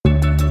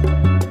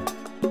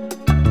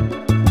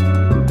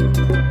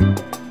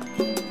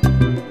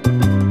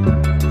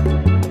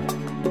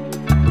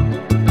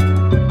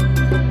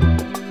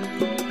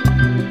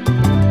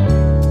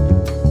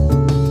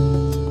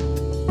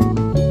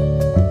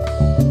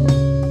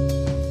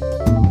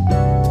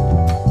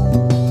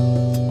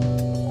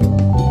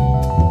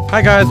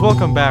Hi guys,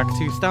 welcome back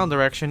to Style and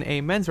Direction,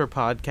 a menswear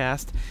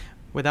podcast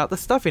without the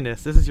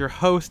stuffiness. This is your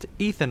host,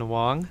 Ethan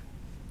Wong.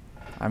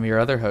 I'm your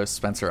other host,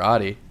 Spencer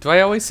Audi. Do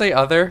I always say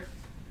other?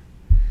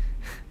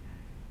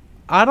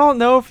 I don't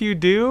know if you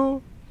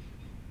do.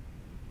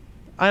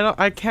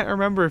 I can't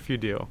remember if you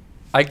do.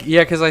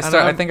 Because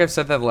I think I've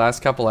said that the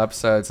last couple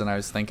episodes, and I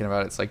was thinking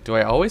about it. It's like, do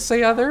I always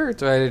say other, or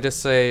do I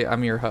just say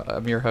I'm your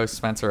host,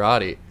 Spencer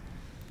Audi?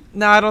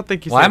 No, I don't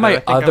think you. Why am I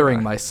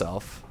othering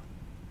myself?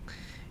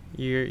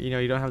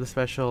 You don't have the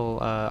special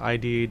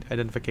ID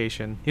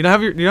identification. You don't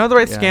have the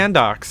right scan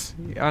docs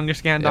on your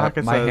scan doc.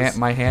 It says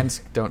my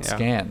hands don't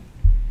scan.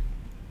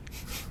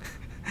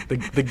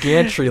 The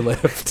gantry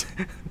lift.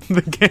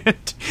 The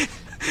gantry.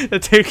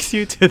 It takes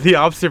you to the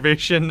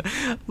observation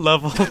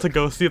level to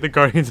go see the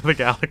Guardians of the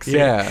Galaxy.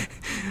 Yeah,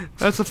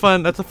 that's a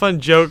fun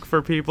joke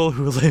for people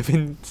who live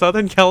in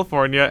Southern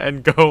California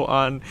and go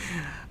on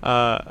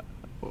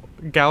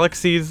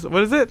Galaxy's.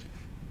 What is it?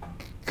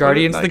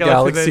 Guardians of the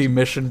Galaxy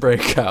Mission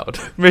Breakout.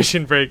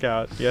 Mission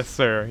Breakout. Yes,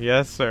 sir.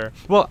 Yes, sir.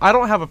 Well, I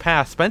don't have a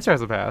pass. Spencer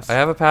has a pass. I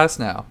have a pass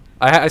now.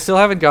 I still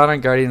haven't gone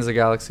on Guardians of the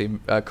Galaxy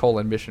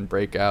Mission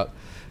Breakout,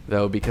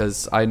 though,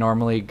 because I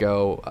normally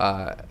go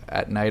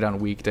at night on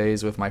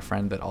weekdays with my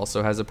friend that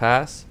also has a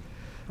pass.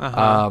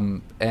 Uh-huh.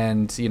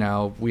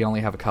 And, we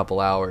only have a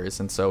couple hours,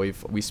 and so we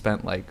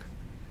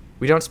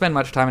don't spend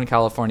much time in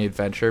California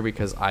Adventure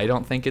because I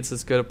don't think it's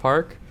as good a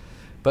park.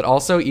 But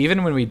also,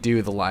 even when we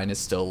do, the line is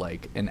still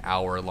like an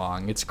hour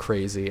long. It's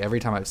crazy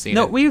every time I've seen it.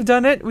 No, we've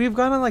done it. We've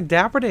gone on like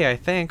Dapper Day, I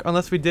think,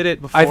 unless we did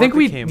it before. I think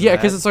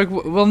because it's like,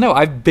 well, no,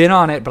 I've been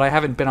on it, but I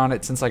haven't been on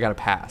it since I got a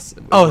pass.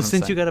 Oh,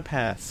 since you got a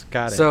pass,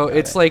 got it. So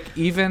it's like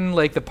even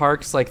like the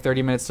park's like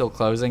 30 minutes till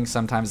closing.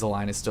 Sometimes the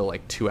line is still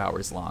like 2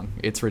 hours long.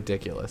 It's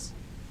ridiculous.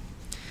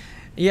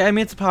 Yeah, I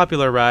mean it's a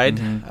popular ride,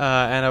 Mm-hmm.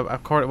 and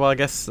of course, I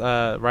guess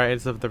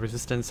Rise of the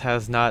Resistance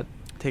has not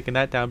taken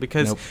that down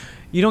because. Nope.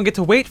 You don't get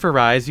to wait for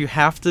Rise. You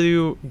have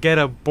to get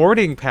a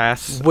boarding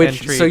pass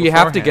entry so you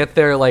have to beforehand. get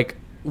there like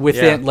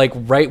within like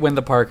right when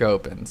the park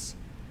opens.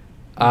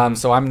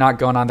 So I'm not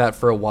going on that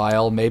for a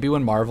while. Maybe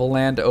when Marvel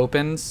Land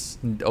opens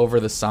over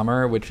the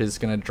summer, which is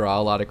going to draw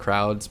a lot of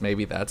crowds,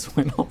 maybe that's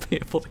when I'll be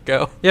able to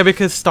go. Yeah,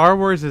 because Star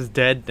Wars is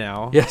dead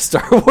now. Yeah,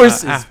 Star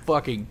Wars is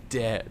fucking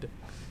dead.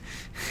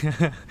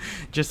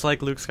 Just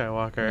like Luke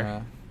Skywalker.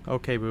 Yeah.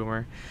 Okay,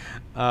 boomer.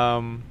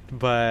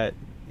 But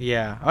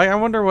yeah, I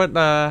wonder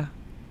what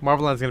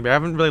Marvel Land's going to be. I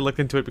haven't really looked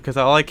into it because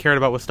all I cared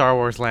about was Star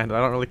Wars Land. I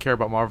don't really care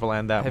about Marvel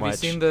Land that much.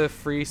 Have you seen the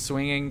free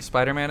swinging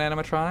Spider-Man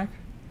animatronic?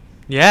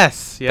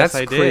 Yes, that's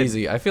I did.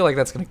 Crazy. I feel like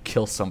that's going to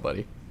kill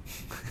somebody.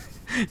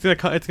 It's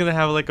gonna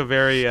have like a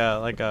very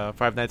like a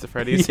Five Nights at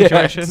Freddy's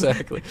situation. Yeah,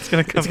 exactly.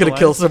 It's gonna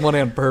kill someone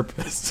on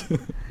purpose.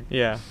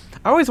 Yeah,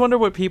 I always wonder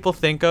what people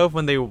think of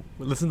when they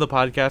listen to the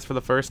podcast for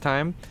the first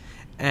time,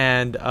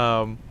 and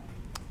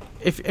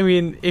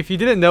If you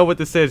didn't know what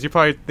this is, you're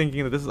probably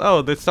thinking that this is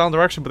Style and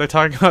Direction, but they're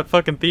talking about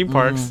fucking theme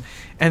parks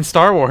and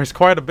Star Wars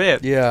quite a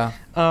bit. Yeah.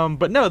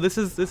 But no, this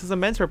is a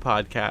menswear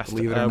podcast.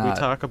 Believe it or not. We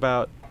talk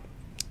about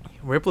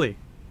Ripley,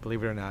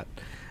 believe it or not,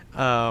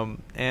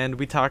 and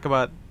we talk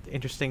about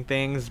interesting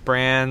things,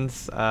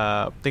 brands,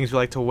 things we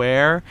like to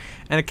wear,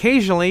 and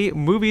occasionally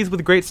movies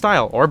with great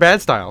style or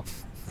bad style.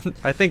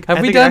 I think.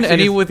 Have we done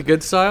any with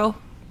good style?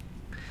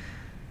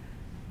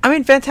 I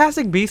mean,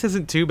 Fantastic Beasts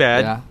isn't too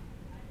bad. Yeah.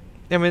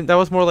 I mean, that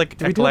was more like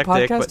Did eclectic.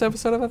 we do a podcast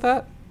episode about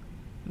that?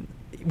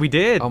 We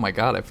did. Oh my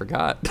god, I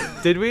forgot.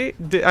 Did we?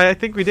 I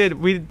think we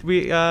did.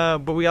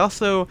 But we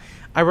also,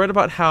 I read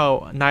about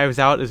how Knives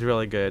Out is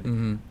really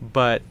good,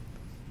 but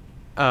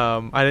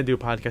I didn't do a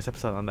podcast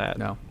episode on that.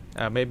 No.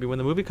 Maybe when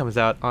the movie comes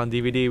out on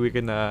DVD, we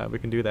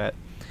can do that.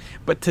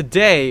 But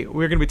today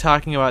we're going to be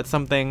talking about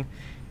something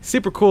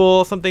super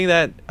cool, something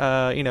that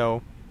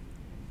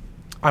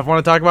I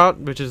want to talk about,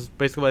 which is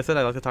basically what I said.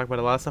 I like to talk about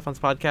a lot of stuff on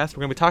this podcast.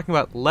 We're going to be talking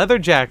about leather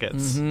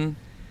jackets. Mm-hmm.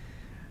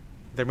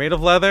 They're made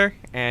of leather,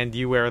 and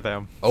you wear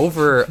them.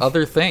 Over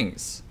other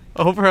things.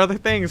 Over other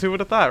things. Who would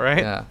have thought,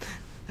 right?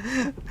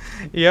 Yeah.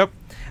 Yep.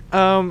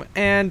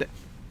 And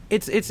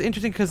it's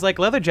interesting because, like,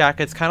 leather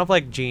jackets, kind of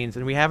like jeans,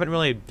 and we haven't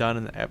really done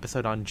an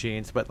episode on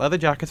jeans, but leather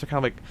jackets are kind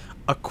of like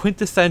a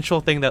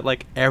quintessential thing that,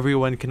 like,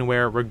 everyone can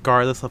wear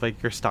regardless of,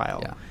 like, your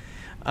style.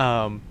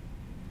 Yeah.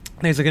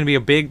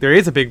 There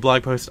is a big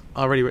blog post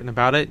already written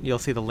about it. You'll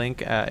see the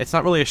link. It's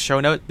not really a show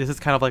note. This is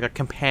kind of like a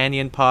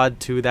companion pod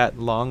to that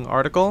long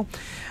article.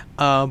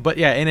 But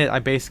yeah, in it, I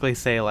basically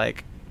say,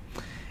 like,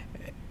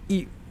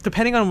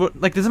 depending on what,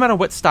 like, doesn't matter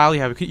what style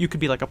you have. You could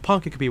be like a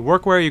punk. You could be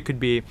workwear. You could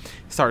be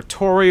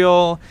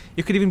sartorial.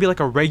 You could even be like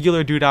a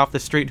regular dude off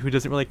the street who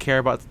doesn't really care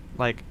about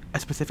like a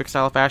specific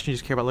style of fashion. You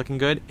just care about looking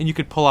good, and you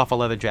could pull off a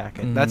leather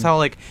jacket. Mm-hmm. That's how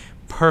like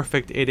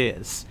perfect it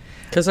is.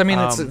 Because, I mean,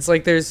 it's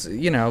like there's,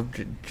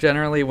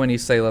 generally when you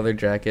say leather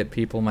jacket,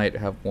 people might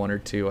have one or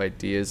two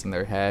ideas in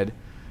their head,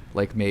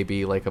 like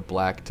maybe like a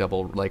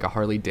like a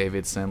Harley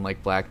Davidson,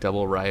 like black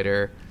double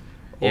rider,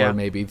 or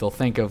maybe they'll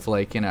think of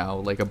like,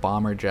 like a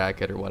bomber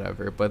jacket or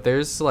whatever. But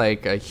there's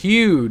like a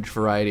huge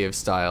variety of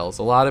styles,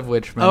 a lot of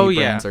which many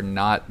brands are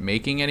not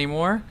making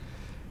anymore.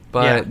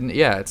 But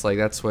yeah, it's like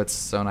that's what's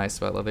so nice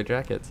about leather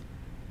jackets.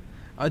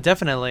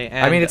 Definitely.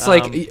 And, I mean, it's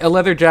like a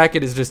leather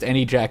jacket is just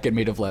any jacket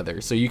made of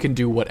leather, so you can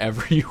do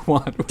whatever you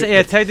want with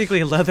it.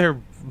 Technically leather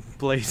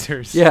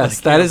blazers. Yes,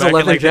 like, that is a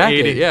leather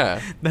jacket. The 80s.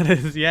 Yeah. That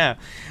is, yeah.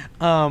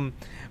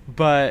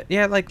 But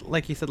yeah,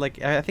 like you said,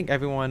 like I think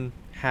everyone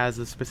has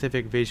a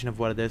specific vision of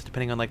what it is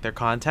depending on like their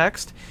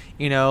context,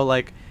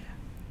 like,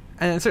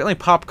 and certainly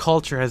pop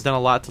culture has done a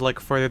lot to like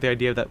further the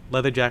idea that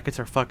leather jackets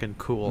are fucking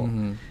cool.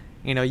 Mm-hmm.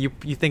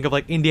 You think of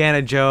like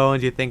Indiana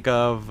Jones, you think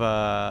of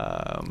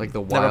like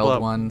the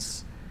wild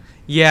ones.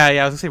 Yeah,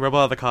 I was gonna say Rebel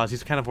Out of the Cause.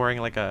 He's kind of wearing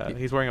a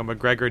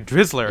McGregor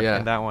Drizzler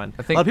in that one.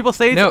 I think, a lot of people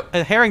say it's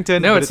a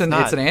Harrington. No, but it's an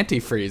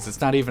antifreeze.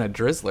 It's not even a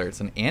Drizzler. It's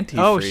an antifreeze.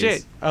 Oh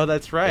shit! Oh,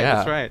 that's right. Yeah.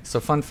 That's right. So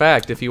fun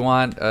fact: if you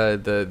want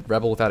the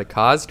Rebel Without a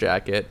Cause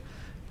jacket,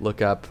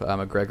 look up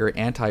McGregor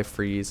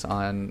antifreeze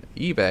on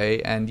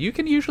eBay, and you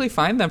can usually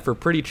find them for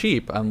pretty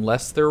cheap,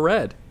 unless they're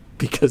red,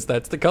 because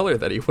that's the color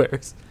that he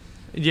wears.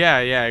 Yeah,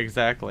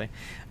 exactly.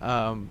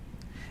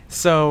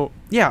 So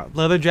yeah,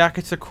 leather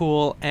jackets are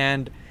cool,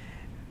 and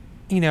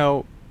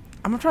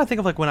I'm trying to think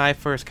of like when I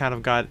first kind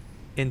of got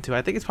into it.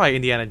 I think it's probably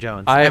Indiana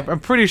Jones. I'm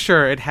pretty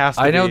sure it has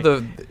to be. I know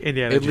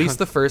Indiana at Jones. least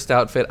the first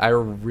outfit I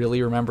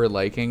really remember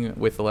liking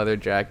with the leather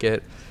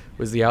jacket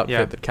was the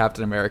outfit that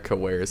Captain America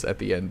wears at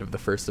the end of the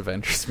first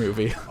Avengers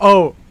movie.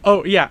 Oh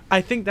yeah.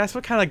 I think that's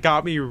what kind of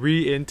got me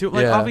into it.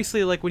 Like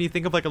obviously, like when you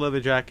think of like a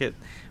leather jacket,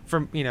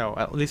 from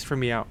at least for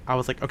me, I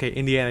was like, okay,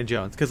 Indiana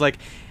Jones, because like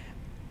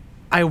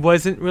I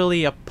wasn't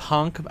really a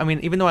punk. I mean,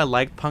 even though I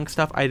liked punk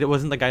stuff, I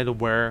wasn't the guy to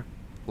wear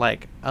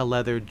like a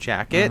leather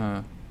jacket.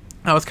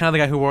 I was kind of the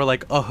guy who wore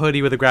like a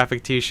hoodie with a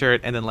graphic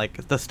t-shirt and then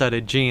like the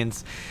studded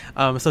jeans.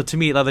 So to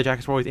me, leather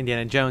jackets were always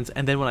Indiana Jones.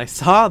 And then when I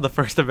saw the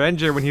first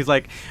Avenger, when he's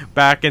like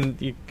back in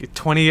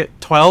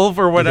 2012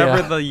 or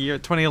whatever, the year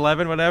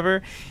 2011,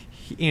 whatever,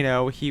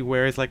 he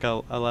wears like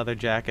a leather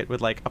jacket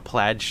with like a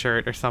plaid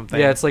shirt or something.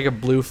 Yeah, it's like a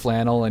blue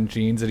flannel and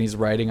jeans, and he's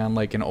riding on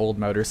like an old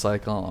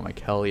motorcycle. I'm like,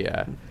 hell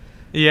yeah.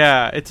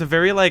 Yeah, it's a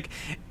very like,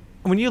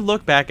 when you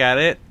look back at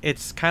it,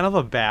 it's kind of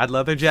a bad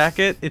leather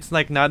jacket. It's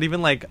like not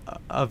even like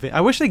I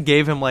wish they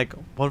gave him like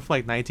one from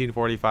like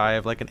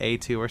 1945, like an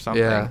A2 or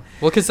something. Yeah,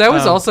 well, because that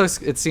was also,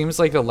 it seems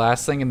like the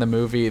last time in the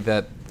movie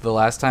that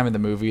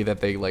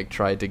they like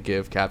tried to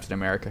give Captain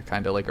America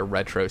kind of like a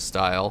retro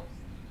style.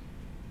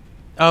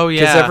 Oh yeah,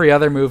 because every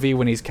other movie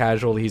when he's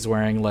casual, he's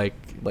wearing like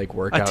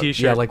workout, a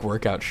t-shirt. Yeah, like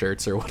workout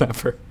shirts or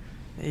whatever.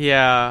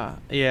 Yeah.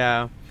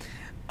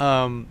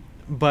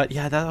 But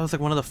yeah, that was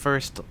like one of the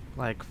first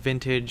like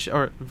vintage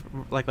or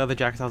like leather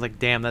jackets. I was like,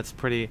 damn, that's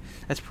pretty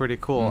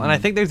cool. And I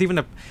think there's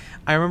even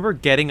I remember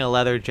getting a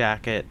leather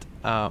jacket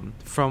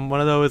from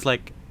one of those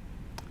like,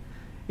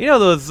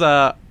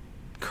 those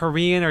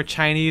Korean or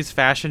Chinese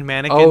fashion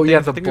mannequin things. Yeah,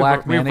 the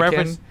black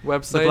mannequin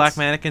websites. The black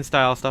mannequin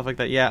style stuff like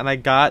that. Yeah, and I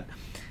got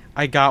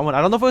one.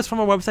 I don't know if it was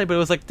from a website, but it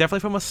was like definitely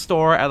from a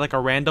store at like a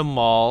random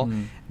mall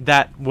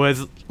that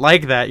was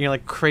like that,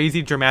 like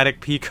crazy dramatic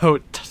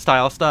peacoat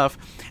style stuff.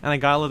 And I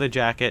got a leather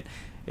jacket.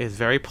 It was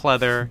very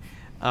pleather.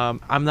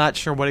 I'm not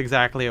sure what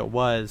exactly it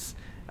was,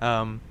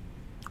 or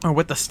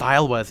what the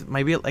style was.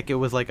 Maybe like it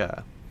was like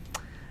it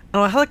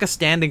had like a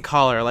standing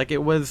collar. Like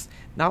it was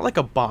not like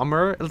a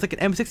bomber. It was like an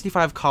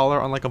M65 collar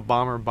on like a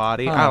bomber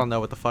body. I don't know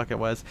what the fuck it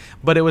was,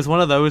 but it was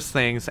one of those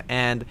things.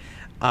 And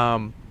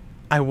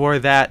I wore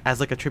that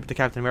as like a tribute to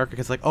Captain America,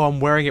 because like, I'm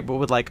wearing it, but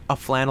with like a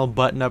flannel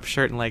button-up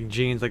shirt and like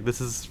jeans. Like,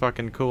 this is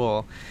fucking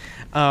cool.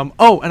 And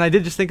I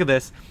did just think of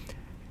this.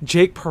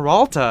 Jake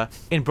Peralta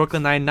in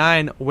Brooklyn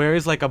Nine-Nine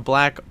wears like a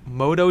black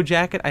moto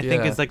jacket, I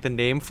think is like the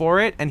name for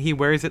it, and he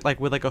wears it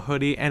like with like a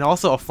hoodie and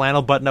also a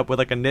flannel button up with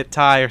like a knit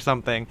tie or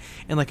something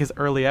in like his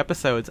early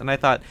episodes. And I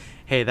thought,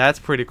 hey, that's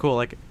pretty cool.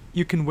 Like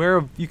you can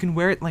wear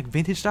it like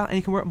vintage style and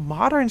you can wear it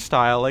modern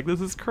style. Like,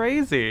 this is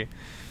crazy.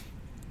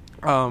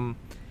 And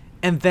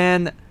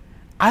then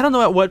I don't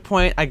know at what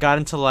point I got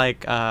into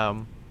like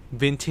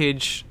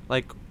vintage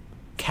like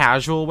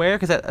casual wear,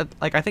 because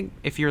I think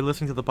if you're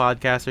listening to the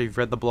podcast or you've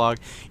read the blog,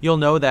 you'll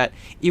know that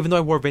even though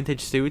I wore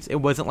vintage suits, it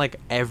wasn't like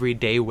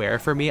everyday wear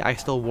for me. I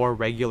still wore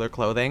regular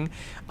clothing,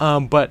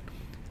 but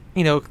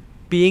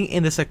being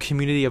in this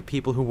community of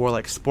people who wore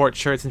like sports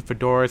shirts and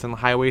fedoras and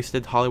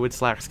high-waisted Hollywood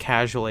slacks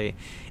casually,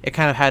 it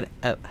kind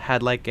of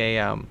had like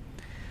an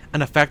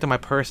effect on my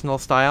personal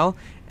style.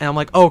 And I'm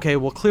like, okay,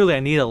 well, clearly I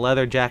need a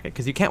leather jacket,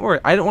 because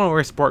I don't want to wear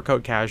a sport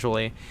coat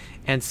casually,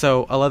 and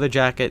so a leather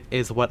jacket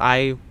is what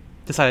I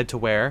decided to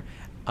wear,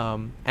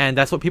 and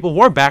that's what people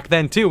wore back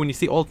then too. When you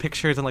see old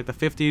pictures in like the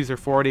 50s or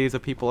 40s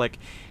of people like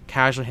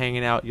casually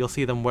hanging out, you'll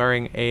see them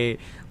wearing a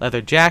leather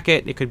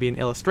jacket. It could be in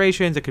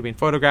illustrations, it could be in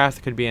photographs,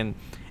 it could be in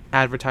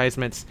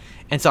advertisements.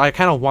 And so I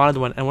kind of wanted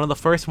one, and one of the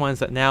first ones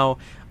that now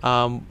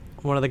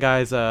one of the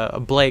guys,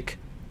 Blake,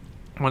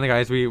 one of the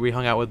guys we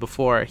hung out with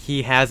before,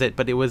 he has it,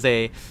 but it was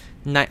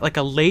like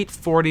a late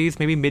 40s,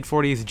 maybe mid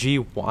 40s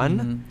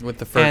G1 with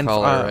the fur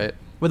collar, right?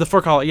 With the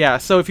fur collar, yeah.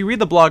 So if you read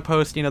the blog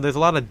post, there's a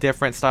lot of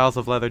different styles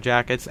of leather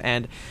jackets,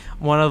 and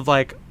one of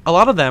like a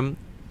lot of them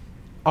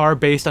are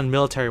based on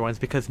military ones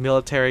because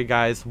military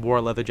guys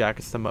wore leather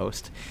jackets the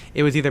most.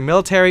 It was either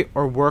military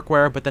or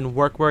workwear, but then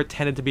workwear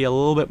tended to be a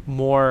little bit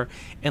more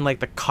in like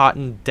the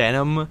cotton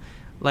denim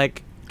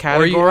like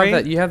category. Or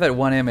you have that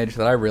one image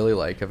that I really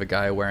like of a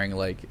guy wearing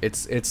like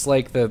it's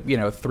like the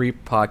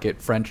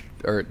 3-pocket French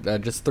or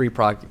just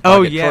 3-pocket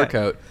tour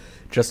coat.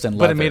 Just in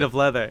leather. But it made of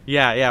leather.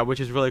 Yeah,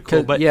 which is really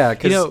cool. But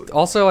because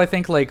also I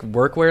think like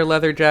workwear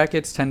leather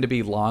jackets tend to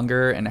be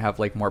longer and have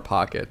like more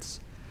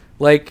pockets.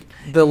 Like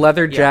the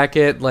leather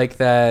jacket like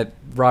that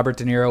Robert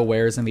De Niro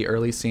wears in the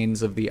early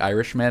scenes of The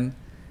Irishman.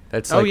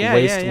 That's like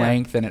waist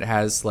length and it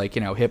has like,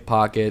 hip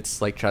pockets,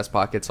 like chest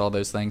pockets, all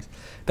those things.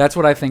 That's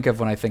what I think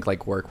of when I think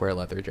like workwear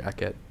leather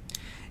jacket.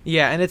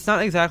 Yeah, and it's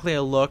not exactly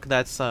a look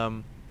that's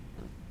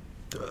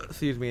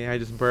excuse me, I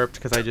just burped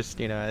because I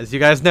just, as you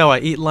guys know, I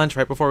eat lunch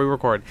right before we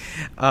record.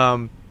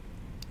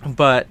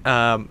 But it's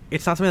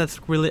not something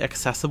that's really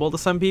accessible to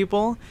some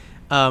people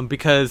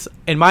because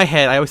in my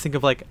head, I always think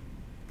of like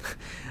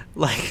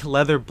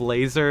leather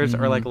blazers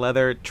or like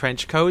leather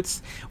trench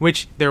coats,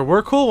 which there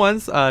were cool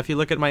ones. If you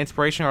look at my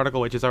inspiration article,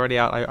 which is already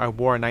out, I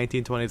wore a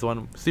 1920s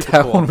one. Super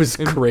that cool. That one was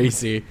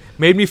crazy.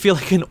 Made me feel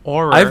like an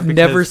aura. I've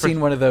never seen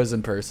one of those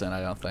in person,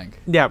 I don't think.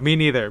 Yeah, me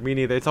neither.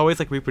 It's always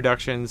like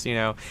reproductions,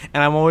 and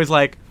I'm always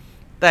like,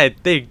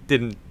 that they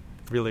didn't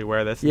really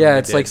wear this. Yeah,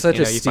 it's like such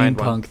a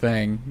steampunk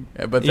thing.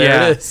 But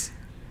there it is.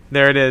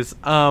 There it is.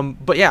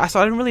 But yeah,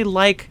 so I didn't really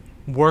like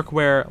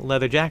workwear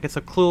leather jackets,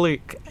 so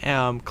clearly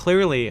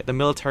the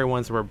military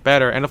ones were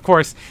better, and of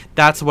course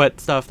that's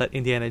what stuff that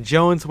Indiana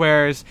Jones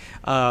wears,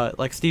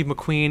 like Steve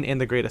McQueen in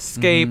The Great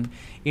Escape.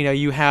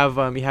 You have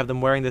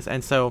them wearing this,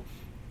 and so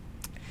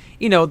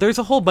there's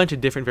a whole bunch of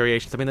different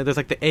variations. I mean, there's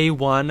like the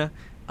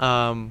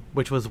A1,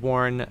 which was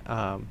worn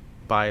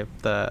by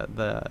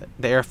the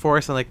Air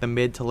Force in like the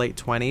mid to late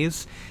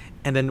 20s,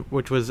 and then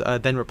which was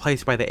then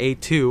replaced by the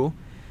A2.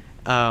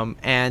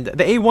 And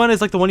the A1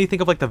 is like the one you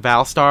think of like the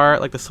Valstar,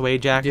 like the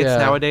suede jackets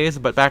nowadays.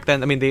 But back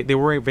then, I mean, they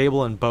were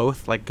available in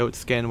both, like goat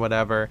skin,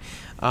 whatever.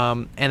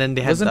 And then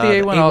they had the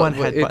A1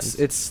 had buttons.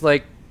 It's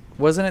like,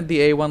 wasn't it the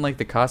A1 like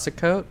the Cossack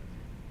coat?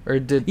 Or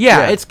did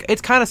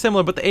it's kind of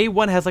similar, but the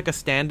A1 has like a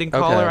standing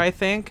collar, I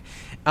think.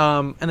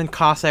 And then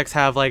Cossacks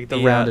have like the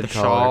rounded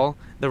shawl.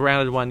 The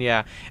rounded one,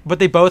 yeah. But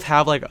they both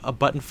have like a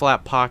button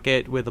flap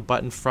pocket with a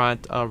button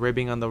front,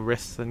 ribbing on the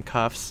wrists and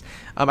cuffs.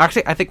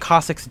 Actually, I think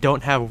Cossacks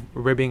don't have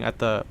ribbing at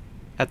the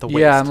waist.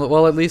 Yeah,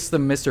 well, at least the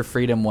Mr.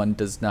 Freedom one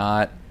does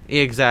not.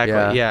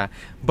 Exactly, yeah.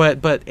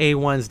 But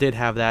A1s did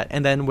have that.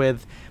 And then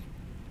with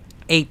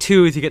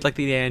A2s, you get like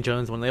the Indiana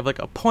Jones one. They have like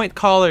a point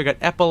collar, you got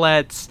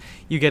epaulets,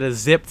 you get a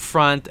zip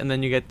front, and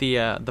then you get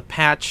the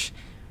patch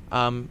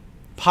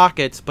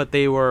pockets, but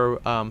they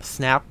were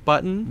snap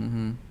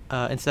button.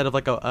 Instead of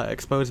like a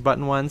exposed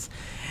button ones.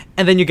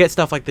 And then you get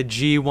stuff like the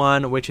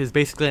G1, which is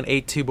basically an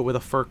A2 but with a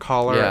fur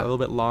collar, a little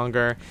bit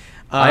longer.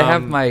 I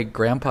have my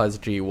grandpa's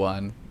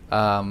G1,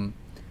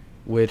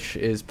 which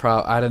is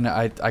I don't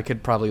know, I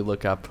could probably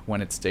look up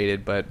when it's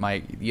dated, but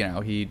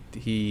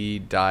he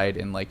died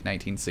in like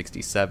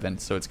 1967,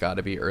 so it's got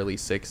to be early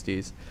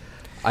 60s.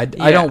 I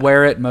don't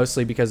wear it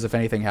mostly because if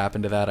anything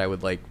happened to that, I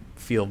would like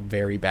feel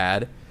very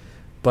bad.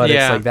 But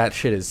it's like that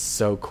shit is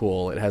so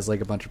cool. It has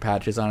like a bunch of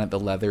patches on it. The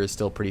leather is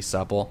still pretty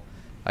supple.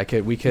 I'll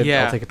take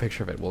a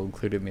picture of it. We'll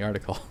include it in the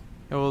article.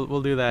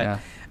 We'll do that.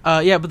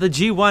 But the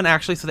G1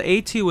 actually, so the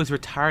A2 was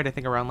retired I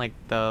think around like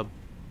the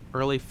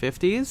early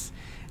 50s,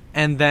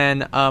 and then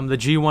the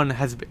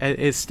G1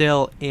 is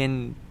still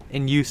in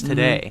use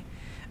today.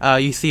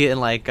 You see it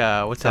in like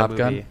what's Top that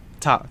movie?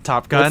 Gun?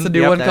 Top Gun. What's the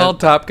new one called?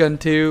 Top Gun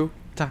 2.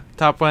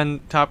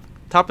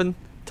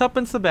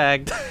 Tuppence the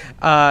bag.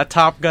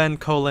 Top Gun :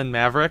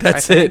 Maverick.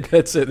 That's it.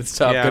 It's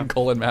Top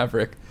Gun :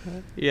 Maverick.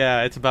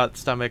 Yeah, it's about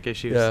stomach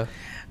issues. Yeah.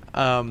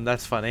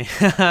 That's funny.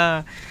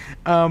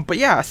 But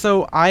yeah,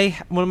 so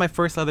one of my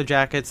first leather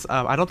jackets,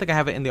 I don't think I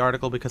have it in the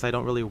article because I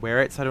don't really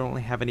wear it, so I don't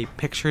really have any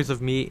pictures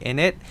of me in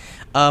it.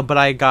 But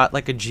I got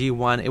like a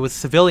G1. It was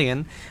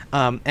civilian.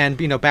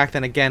 And back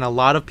then again, a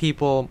lot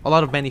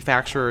of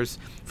manufacturers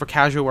for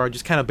casual wear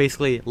just kind of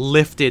basically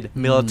lifted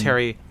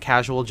military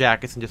casual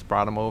jackets and just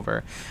brought them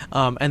over.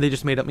 And they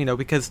just made up,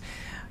 because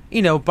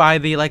by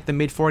the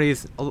mid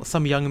 40s,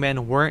 some young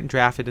men weren't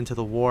drafted into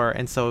the war,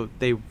 and so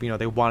they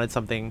wanted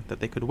something that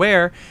they could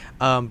wear,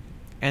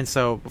 and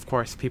so of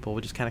course people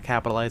would just kind of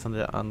capitalize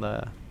on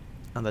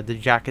the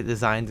jacket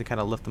designs and kind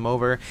of lift them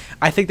over.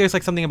 I think there's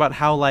something about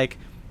how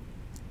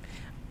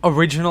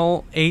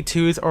original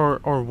A2s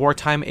or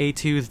wartime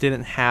A2s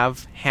didn't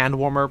have hand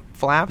warmer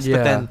flaps,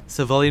 but then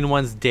civilian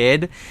ones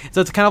did.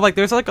 So it's kind of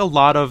there's a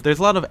lot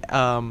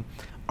of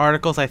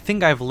articles I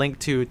think I've linked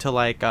to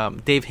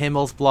Dave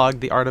Himmel's blog,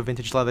 The Art of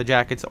Vintage Leather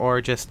Jackets,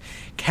 or just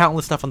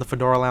countless stuff on the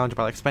Fedora Lounge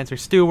by Spencer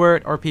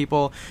Stewart, or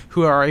people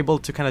who are able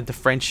to kind of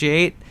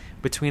differentiate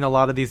between a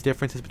lot of these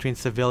differences between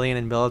civilian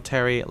and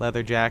military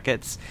leather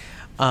jackets.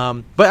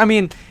 But I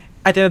mean,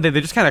 at the end of the day,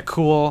 they're just kind of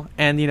cool,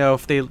 and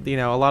if they, a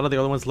lot of the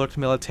other ones looked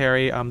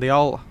military. They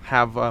all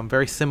have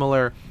very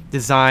similar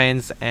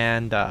designs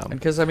and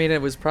because I mean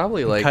it was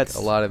probably like cuts.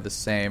 a lot of the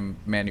same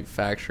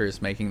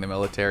manufacturers making the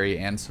military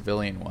and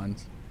civilian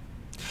ones.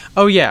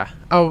 Oh yeah,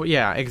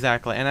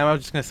 exactly. And I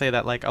was just gonna say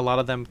that like a lot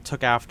of them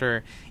took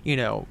after,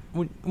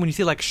 when you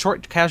see like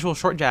casual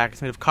short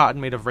jackets made of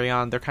cotton, made of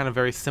rayon, they're kind of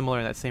very similar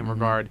in that same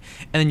regard.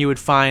 And then you would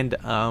find,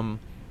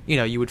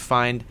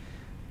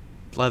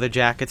 leather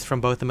jackets from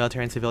both the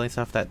military and civilian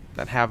stuff that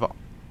have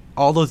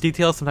all those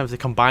details. Sometimes they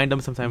combined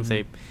them, sometimes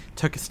they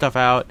took stuff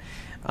out,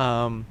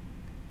 and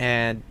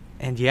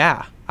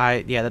yeah,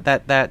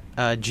 that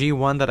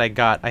G1 that I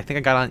got, I think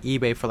I got on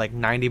eBay for like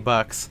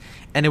 $90,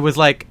 and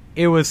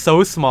it was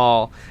so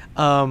small.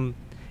 I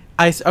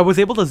was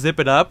able to zip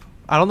it up.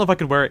 I don't know if I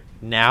could wear it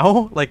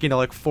now, like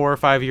 4 or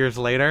 5 years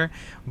later,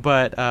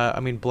 but I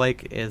mean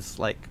Blake is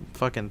like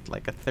fucking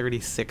like a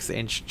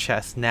 36-inch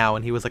chest now,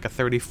 and he was like a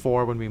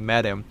 34 when we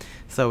met him,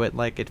 so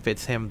it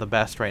fits him the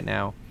best right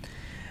now.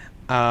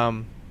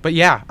 But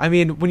yeah, I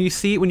mean when you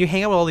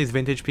hang out with all these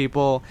vintage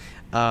people,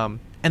 and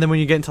then when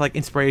you get into like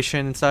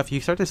inspiration and stuff,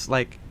 you start to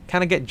like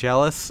kind of get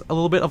jealous a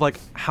little bit of like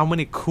how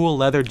many cool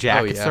leather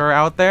jackets there are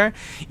out there,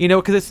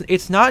 because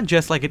it's not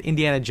just like an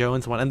Indiana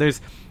Jones one,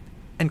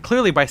 and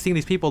clearly by seeing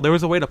these people, there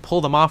was a way to pull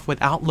them off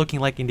without looking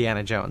like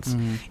Indiana Jones.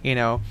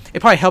 It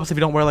probably helps if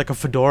you don't wear like a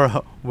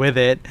fedora with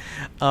it,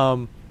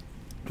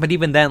 but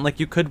even then, like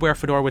you could wear a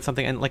fedora with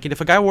something, and like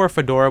if a guy wore a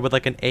fedora with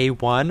like an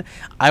A1,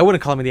 I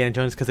wouldn't call him Indiana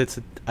Jones because it's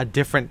a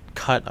different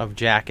cut of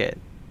jacket.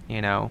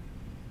 And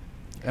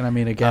I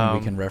mean, again,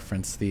 we can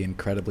reference the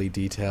incredibly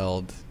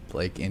detailed,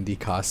 like,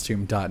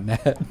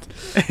 indiecostume.net.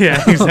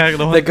 Yeah,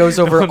 exactly. That goes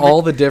over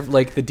all the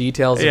the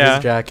details of his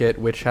jacket,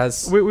 which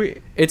has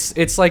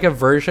it's like a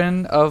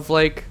version of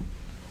like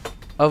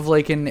an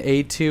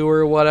A2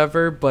 or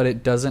whatever, but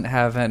it doesn't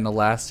have an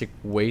elastic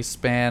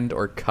waistband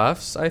or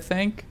cuffs, I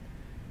think.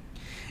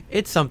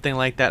 It's something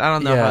like that. I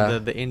don't know how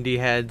the indie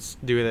heads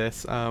do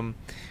this.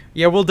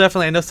 Yeah, we'll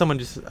definitely. I know someone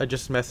just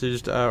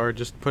messaged or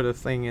just put a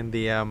thing in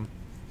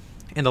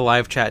the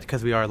live chat,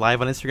 because we are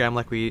live on Instagram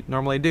like we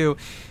normally do.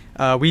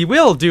 We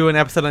will do an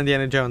episode on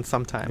Indiana Jones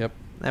sometime. Yep.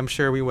 I'm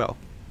sure we will.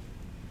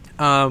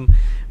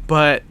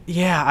 But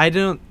yeah,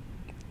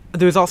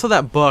 there's also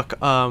that book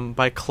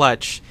by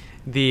Clutch,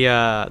 the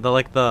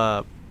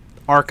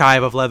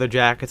archive of leather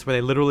jackets, where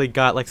they literally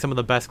got like some of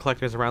the best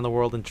collectors around the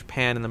world in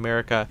Japan and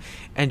America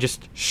and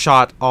just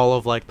shot all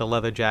of like the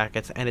leather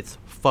jackets, and it's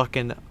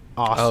fucking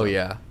awesome. Oh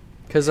yeah.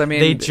 Because, I mean,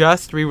 they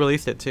just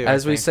re-released it, too.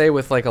 As we say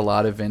with, like, a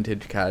lot of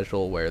vintage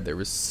casual wear, there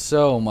was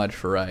so much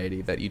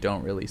variety that you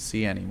don't really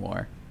see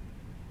anymore.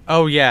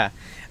 Oh, yeah.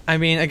 I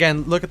mean,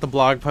 again, look at the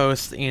blog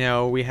post. We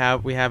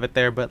have it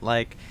there, but,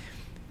 like,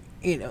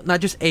 not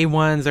just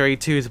A1s or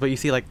A2s, but you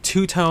see, like,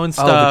 two-tone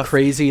stuff. Oh, the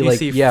crazy, you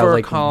see fur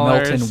like,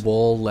 collars. Melton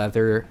wool,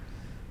 leather,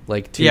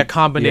 like...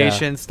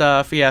 combination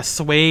stuff. Yeah,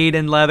 suede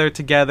and leather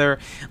together.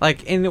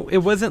 Like, and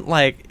it wasn't,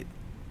 like...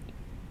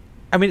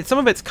 I mean, some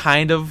of it's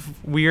kind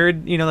of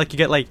weird, like you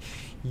get like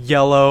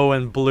yellow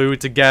and blue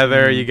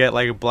together, you get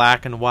like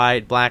black and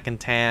white, black and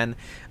tan.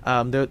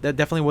 That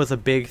definitely was a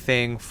big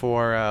thing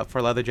for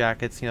leather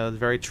jackets. It's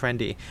very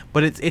trendy,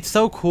 but it's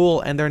so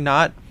cool, and they're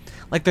not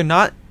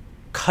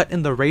cut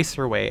in the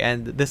racer way.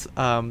 And this,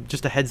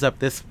 just a heads up,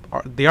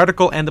 the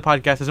article and the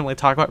podcast doesn't really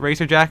talk about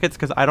racer jackets,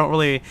 because I don't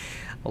really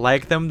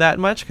like them that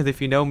much. Because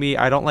if you know me,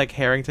 I don't like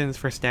Harringtons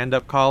for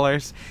stand-up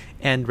collars,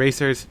 and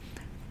racers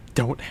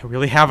don't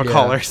really have a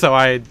collar, so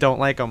I don't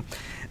like them.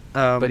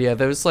 But yeah,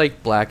 those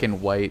like black and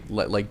white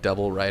like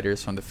double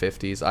riders from the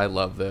 50s, I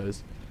love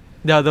those.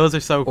 No, those are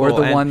so cool. Or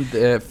the one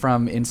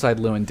from Inside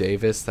Llewyn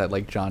Davis that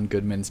like John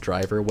Goodman's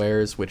driver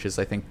wears, which is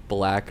I think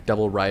black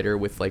double rider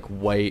with like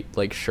white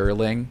like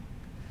shirling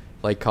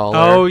like collar.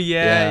 Oh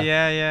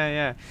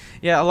yeah.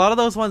 A lot of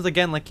those ones,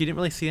 again, like you didn't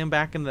really see them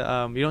back in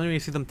the you don't really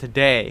see them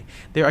today.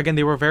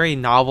 They were very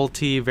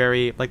novelty,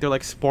 very like they're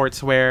like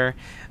sportswear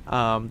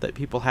that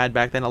people had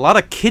back then. A lot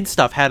of kid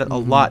stuff had it a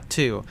lot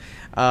too,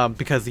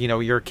 because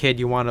you're a kid,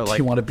 you want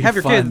to be have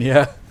your fun,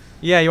 kids.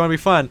 Yeah, you want to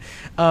be fun,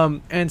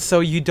 and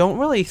so you don't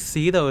really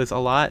see those a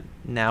lot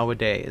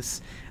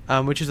nowadays,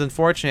 which is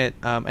unfortunate.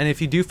 And if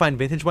you do find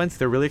vintage ones,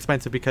 they're really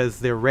expensive because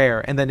they're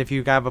rare. And then if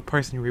you have a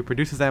person who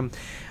reproduces them,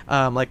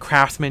 like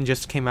Craftsman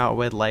just came out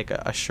with like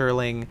a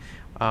shearling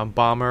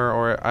bomber,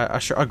 or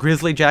a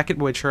grizzly jacket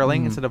with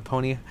shearling instead of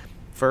pony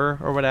fur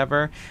or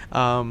whatever.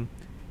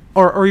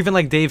 Or even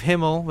like Dave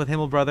Himmel with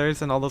Himmel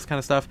Brothers and all those kind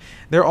of stuff.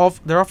 They're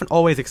often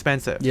always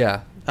expensive.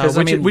 Yeah,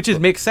 which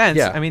makes sense.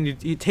 Yeah. I mean,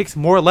 it takes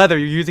more leather.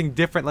 You're using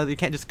different leather. You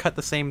can't just cut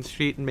the same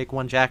sheet and make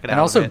one jacket out of it.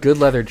 And also, good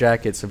leather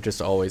jackets have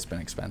just always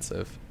been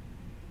expensive.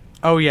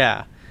 Oh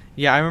yeah.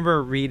 I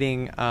remember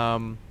reading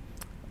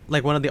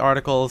like one of the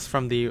articles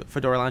from the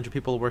Fedora Lounge where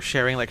people were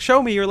sharing like,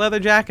 show me your leather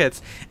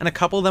jackets, and a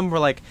couple of them were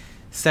like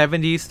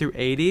 70s through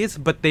 80s,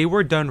 but they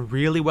were done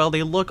really well.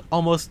 They look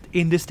almost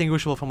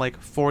indistinguishable from like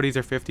 40s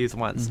or 50s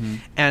ones.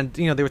 And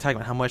they were talking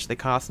about how much they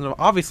cost, and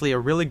obviously a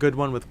really good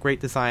one with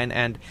great design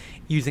and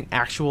using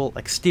actual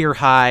like steer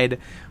hide,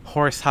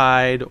 horse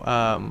hide,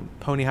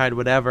 pony hide,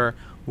 whatever,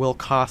 will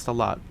cost a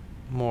lot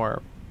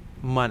more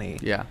money.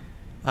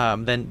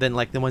 than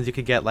like the ones you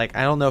could get. Like,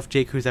 I don't know if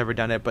J. Crew's ever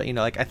done it, but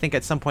like I think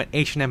at some point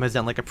H&M has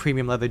done like a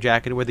premium leather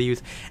jacket where they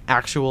use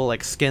actual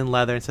like skin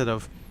leather instead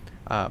of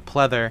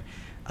pleather.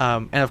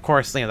 And of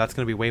course, that's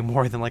going to be way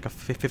more than like a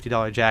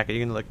 $50 jacket.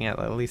 You're going to be looking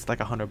at least like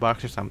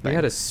 $100 or something. We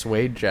had a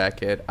suede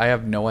jacket. I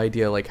have no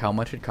idea like how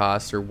much it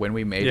cost or when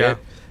we made it,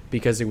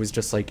 because it was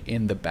just like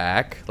in the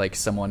back, like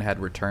someone had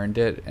returned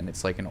it and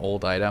it's like an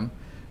old item.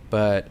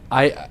 But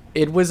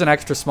it was an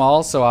extra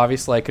small, so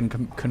obviously I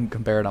couldn't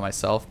compare it on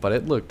myself. But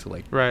it looked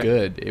like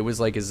good. It was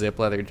like a zip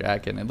leather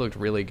jacket, and it looked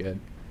really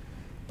good.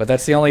 But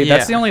that's the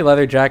only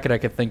leather jacket I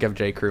could think of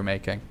J. Crew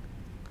making.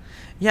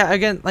 Yeah,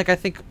 again, like I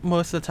think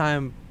most of the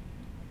time,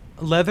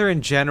 leather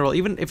in general,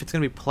 even if it's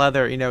gonna be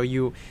pleather,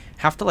 you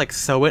have to like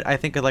sew it. I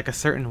think like a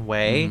certain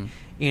way.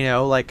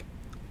 Like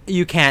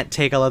you can't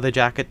take a leather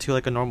jacket to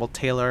like a normal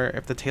tailor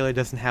if the tailor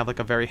doesn't have like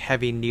a very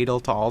heavy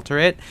needle to alter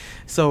it.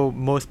 So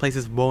most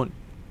places won't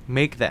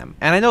make them.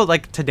 And I know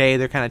like today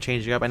they're kind of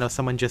changing up. I know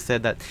someone just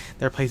said that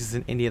there are places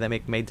in India that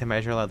make made to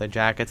measure leather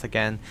jackets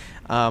again.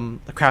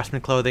 The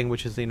Craftsman Clothing,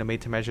 which is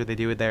made to measure, they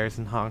do theirs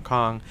in Hong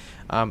Kong.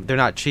 They're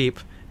not cheap,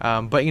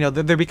 but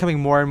they're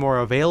becoming more and more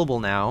available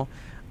now.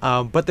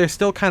 But they're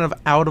still kind of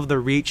out of the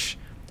reach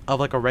of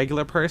like a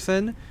regular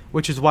person,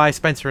 which is why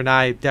Spencer and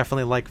I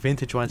definitely like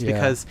vintage ones,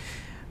 because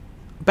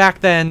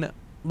back then,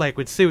 like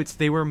with suits,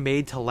 they were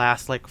made to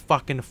last like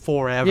fucking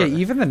forever. Yeah,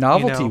 even the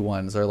novelty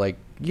ones are like,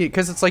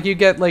 because it's like you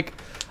get like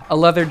a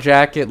leather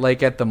jacket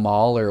like at the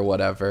mall or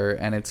whatever,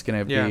 and it's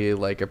gonna be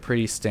like a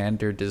pretty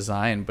standard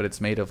design, but it's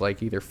made of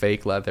like either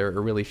fake leather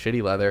or really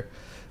shitty leather.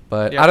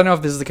 But I don't know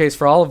if this is the case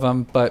for all of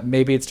them, but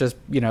maybe it's just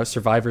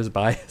survivor's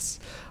bias.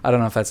 I don't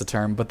know if that's a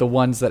term, but the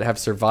ones that have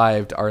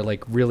survived are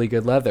like really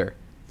good leather.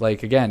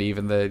 Like again,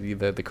 even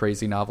the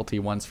crazy novelty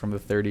ones from the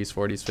 30s,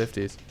 40s,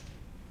 50s.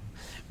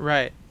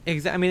 Right.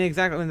 Exactly. I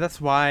mean, that's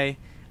why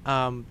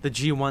the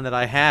G1 that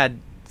I had.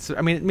 So,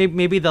 I mean,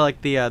 maybe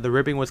the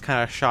ribbing was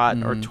kind of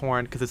shot or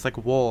torn because it's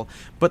like wool,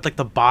 but like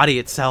the body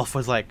itself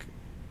was like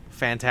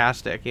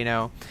fantastic,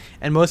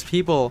 And most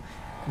people,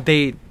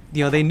 they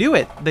knew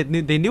it.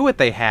 They knew what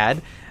they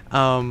had,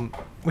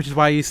 which is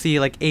why you see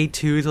like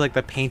A2s, like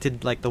the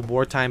painted, like the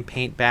wartime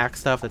paint back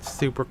stuff. That's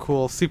super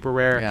cool, super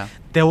rare. Yeah.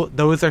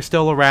 Those are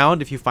still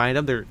around if you find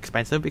them. They're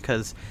expensive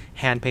because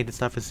hand painted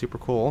stuff is super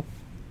cool.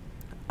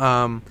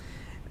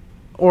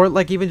 Or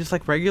like even just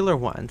like regular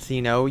ones,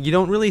 you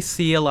don't really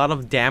see a lot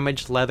of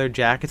damaged leather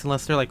jackets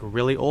unless they're like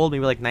really old,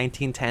 maybe like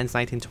 1910s,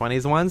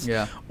 1920s ones.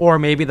 Yeah. Or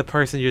maybe the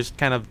person just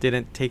kind of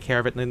didn't take care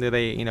of it and then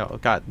they,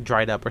 got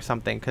dried up or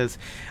something. Because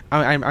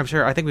I'm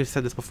sure, I think we've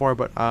said this before,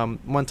 but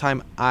one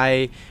time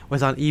I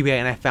was on eBay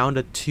and I found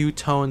a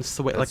two-tone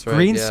suede,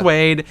 green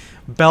suede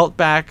belt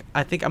back.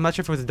 I'm not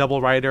sure if it was a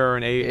double rider or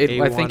an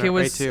A1 I think it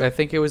was A2. I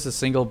think it was a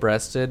single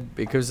breasted,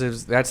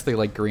 because that's the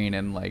like green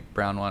and like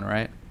brown one,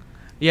 right?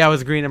 Yeah, it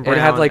was green and brown.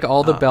 It had like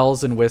all the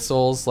bells and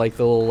whistles, like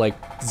the little like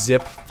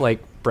zip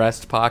like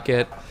breast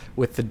pocket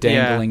with the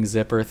dangling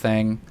zipper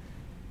thing.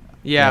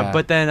 Yeah,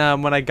 but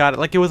then when I got it,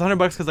 like it was $100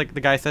 because like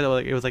the guy said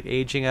it was like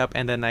aging up,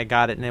 and then I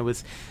got it and it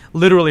was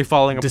literally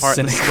falling apart.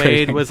 The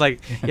suede was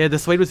like the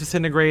suede was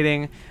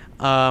disintegrating,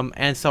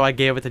 and so I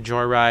gave it to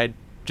Joyride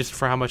just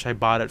for how much I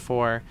bought it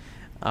for.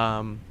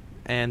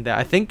 And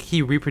I think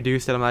he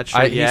reproduced it. I'm not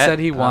sure yet. He said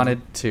he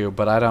wanted to,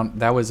 but I don't.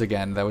 That was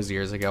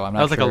years ago. I'm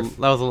not sure. That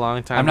was a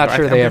long time. I'm not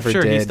sure they ever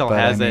did. He still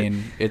has it.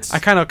 I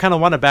kind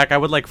of want it back. I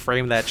would like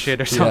frame that shit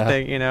or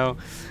something,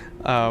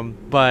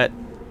 But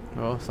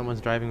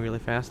someone's driving really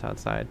fast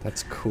outside.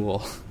 That's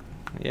cool.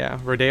 Yeah,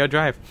 Rodeo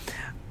Drive.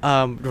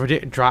 Rodeo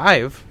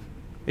Drive.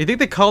 You think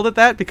they called it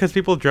that because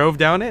people drove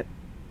down it?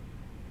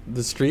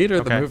 The street or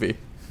the movie?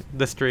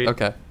 The street.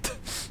 Okay.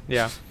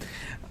 Yeah.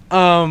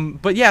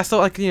 But yeah, so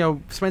like,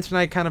 Spencer and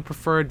I kind of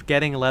preferred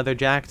getting leather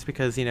jackets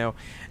because,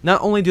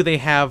 not only do they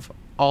have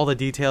all the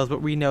details,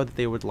 but we know that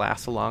they would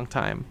last a long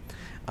time.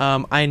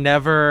 I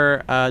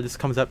never, this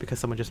comes up because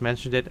someone just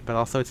mentioned it, but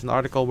also it's an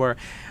article where,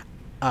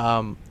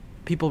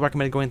 people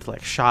recommend going to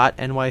like Shot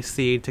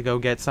NYC to go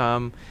get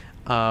some,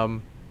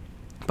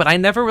 but I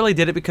never really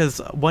did it because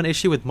one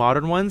issue with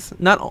modern ones,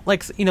 not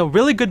like,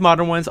 really good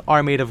modern ones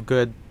are made of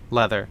good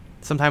leather.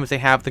 Sometimes they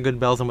have the good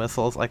bells and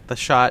whistles, like the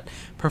Shot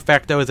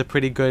Perfecto is a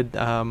pretty good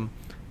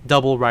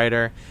double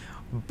rider,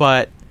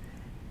 but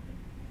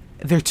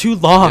they're too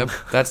long. Yep.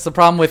 That's the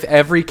problem with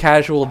every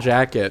casual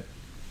jacket.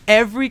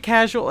 Every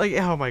casual, like,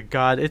 oh my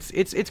god,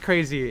 it's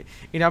crazy.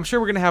 I'm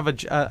sure we're gonna have an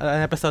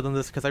episode on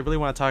this because I really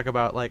want to talk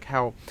about like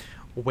how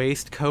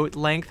waistcoat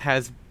length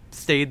has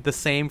stayed the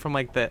same from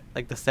like the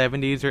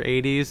 70s or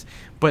 80s,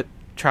 but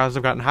trousers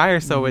have gotten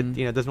higher, so it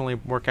doesn't really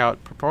work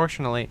out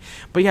proportionally.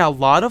 But yeah, a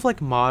lot of like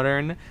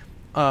modern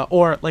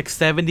or like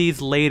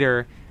 70s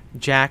later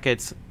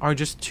jackets are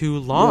just too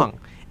long.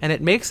 And it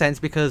makes sense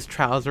because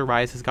trouser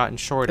rise has gotten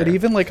shorter. But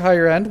even like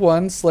higher end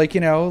ones, like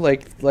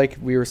like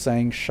we were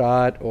saying,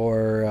 Shot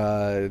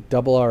or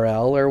Double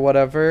RL or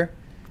whatever,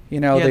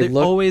 they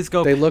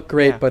look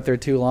great, but they're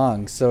too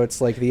long. So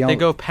it's like they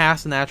go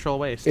past the natural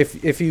waist.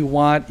 If you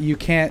want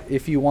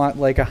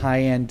like a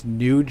high end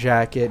new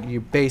jacket,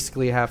 you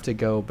basically have to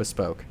go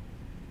bespoke.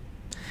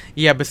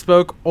 Yeah,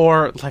 bespoke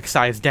or like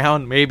size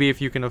down, maybe if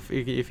you can, if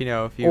you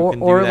know, if you or, can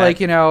do or that. like,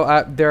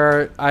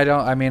 there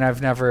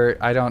are,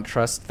 I don't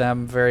trust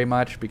them very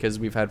much because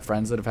we've had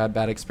friends that have had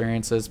bad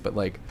experiences, but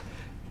like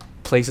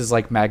places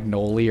like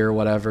Magnolia or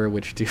whatever,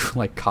 which do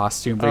like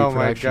costume Oh my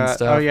reproduction god!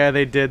 stuff. Oh yeah,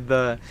 they did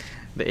the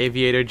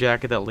aviator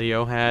jacket that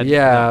Leo had. in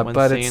Yeah, that one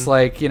but scene. it's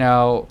like,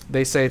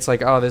 they say it's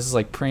like, oh, this is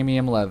like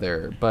premium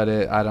leather, but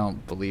I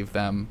don't believe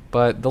them.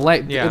 But the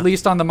length, Yeah. at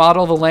least on the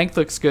model, the length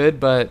looks good,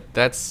 but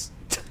that's,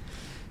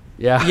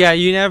 yeah. Yeah,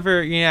 you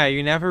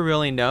never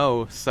really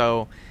know.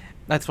 So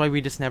that's why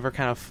we just never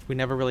we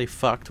never really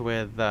fucked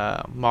with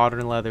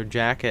modern leather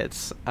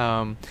jackets.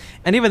 And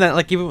even that,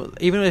 like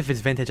even if it's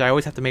vintage, I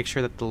always have to make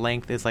sure that the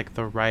length is like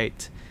the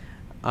right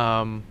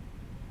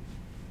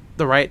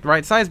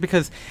right size,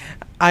 because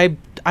I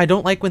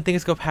don't like when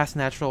things go past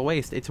natural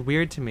waist. It's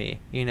weird to me,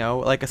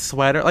 like a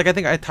sweater. Like I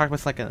think I talked about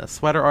this, like in a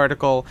sweater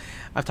article.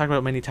 I've talked about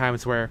it many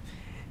times where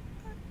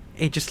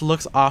it just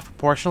looks off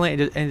proportionally,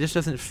 and it just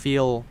doesn't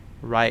feel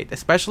right.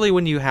 Especially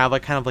when you have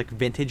like kind of like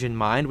vintage in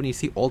mind. When you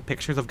see old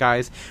pictures of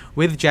guys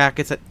with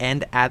jackets that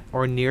end at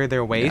or near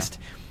their waist,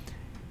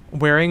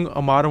 wearing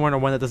a modern one or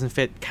one that doesn't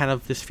fit kind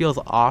of just feels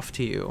off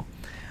to you.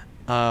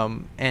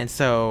 And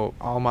so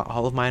all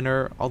of mine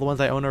all the ones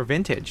I own are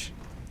vintage,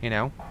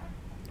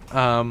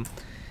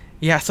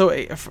 Yeah, so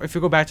if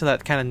we go back to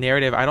that kind of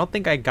narrative, I don't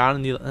think I got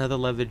another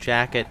leather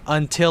jacket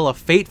until a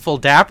fateful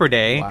Dapper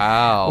Day.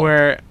 Wow.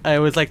 Where it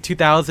was like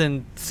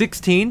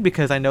 2016,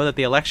 because I know that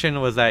the election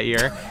was that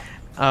year.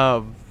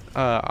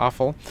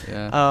 Awful.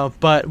 Yeah.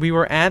 But we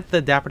were at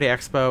the Dapper Day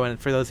Expo, and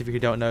for those of you who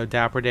don't know,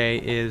 Dapper Day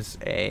is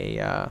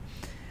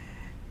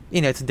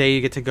it's a day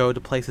you get to go to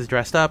places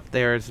dressed up.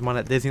 There's one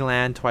at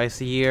Disneyland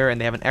twice a year,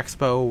 and they have an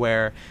expo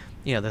where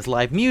there's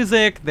live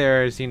music,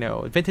 there's,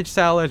 vintage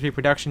sellers,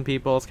 reproduction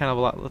people. It's kind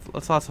of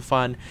it's lots of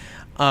fun.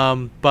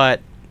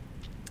 But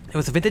it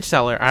was a vintage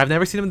seller. I've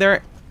never seen him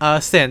there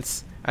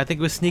since. I think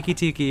it was Sneaky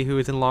Tiki, who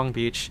is in Long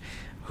Beach,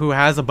 who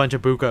has a bunch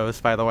of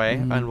bucos, by the way,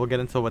 and we'll get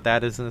into what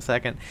that is in a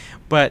second.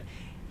 But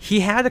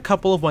he had a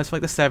couple of ones from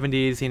like the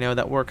 70s,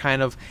 that were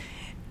kind of,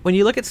 when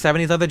you look at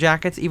 70s leather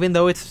jackets, even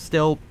though it's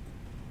still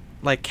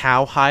like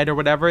cowhide or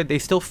whatever, they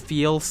still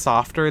feel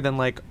softer than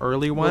like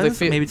early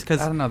ones. Maybe it's because,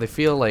 I don't know, they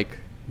feel like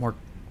more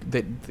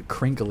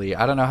crinkly.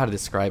 I don't know how to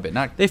describe it.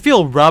 They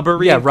feel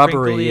rubbery. Yeah,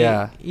 rubbery. Crinkly.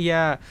 Yeah.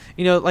 Yeah.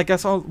 Like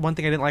that's all one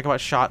thing I didn't like about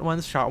shot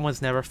ones. Shot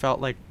ones never felt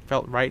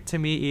right to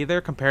me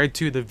either, compared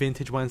to the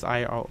vintage ones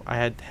I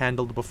had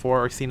handled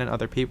before or seen on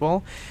other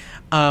people.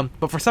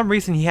 But for some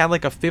reason he had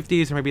like a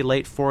 50s or maybe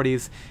late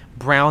 40s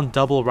brown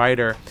double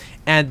rider,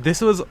 and this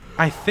was,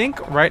 I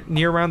think, right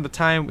near around the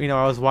time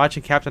I was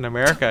watching Captain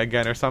America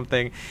again or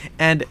something.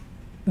 And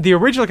the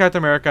original Captain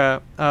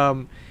America,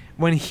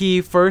 when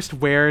he first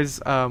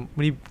wears, when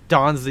he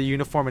dons the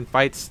uniform and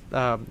fights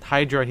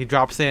Hydra, he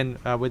drops in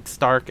with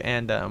Stark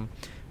and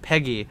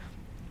Peggy.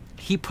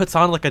 He puts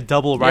on like a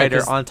double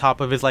rider on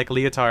top of his like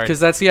leotard, because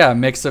that's a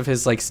mix of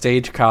his like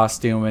stage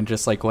costume and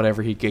just like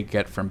whatever he could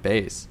get from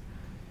base.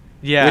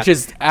 Yeah, which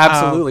is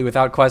absolutely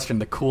without question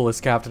the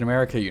coolest Captain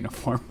America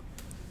uniform.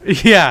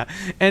 Yeah,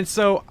 and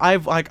so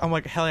I'm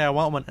like, hell yeah, I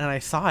want one, and I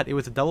saw it. It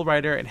was a double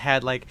rider. It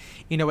had like,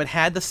 it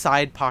had the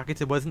side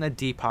pockets. It wasn't a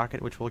D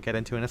pocket, which we'll get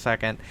into in a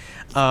second.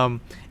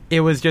 It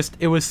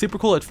was super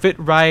cool. It fit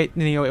right.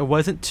 It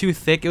wasn't too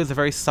thick. It was a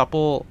very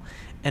supple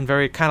and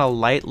very kind of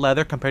light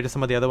leather compared to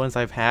some of the other ones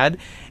I've had.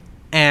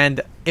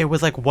 And it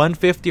was like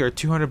 $150 or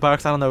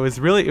 $200. I don't know.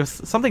 It was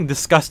something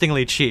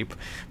disgustingly cheap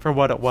for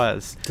what it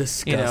was.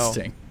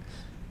 Disgusting.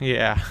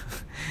 Yeah.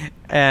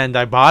 And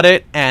I bought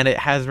it, and it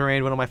has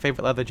remained one of my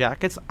favorite leather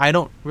jackets. I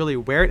don't really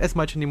wear it as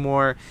much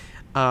anymore,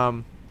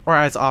 or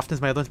as often as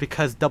my other ones,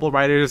 because double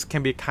riders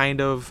can be kind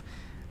of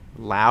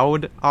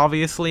loud,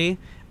 obviously.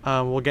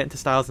 We'll get into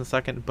styles in a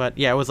second, but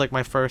yeah, it was like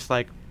my first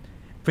like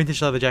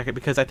vintage leather jacket,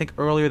 because I think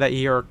earlier that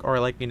year, or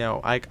like,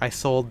 I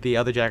sold the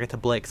other jacket to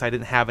Blake, because I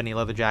didn't have any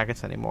leather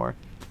jackets anymore.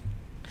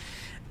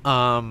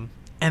 And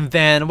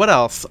then what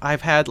else?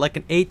 I've had like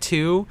an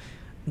A2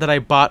 that I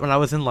bought when I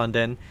was in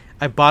London.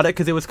 I bought it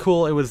because it was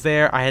cool. It was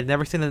there. I had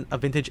never seen a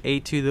vintage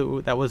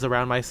A2 that was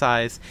around my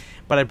size.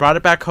 But I brought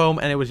it back home,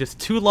 and it was just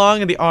too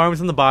long in the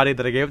arms and the body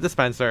that I gave it to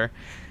Spencer.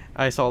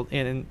 I sold,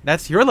 and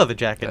that's your leather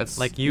jacket. That's,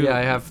 like you.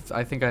 Yeah,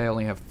 I think I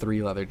only have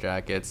 3 leather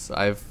jackets.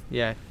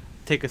 Yeah,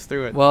 take us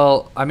through it.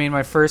 Well, I mean,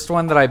 my first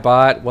one that I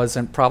bought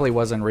probably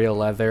wasn't real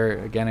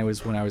leather. Again, it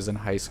was when I was in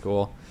high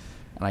school,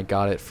 and I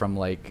got it from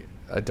like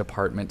a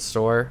department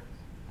store.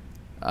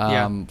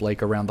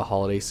 Like around the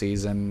holiday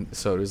season,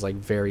 so it was like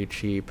very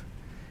cheap.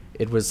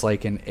 It was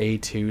like an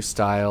A2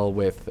 style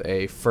with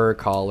a fur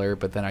collar,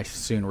 but then I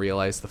soon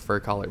realized the fur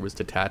collar was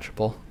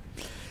detachable.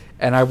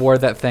 And I wore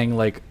that thing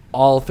like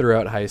all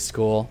throughout high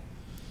school.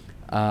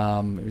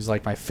 It was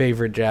like my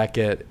favorite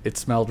jacket. It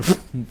smelled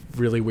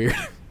really weird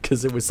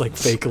because it was like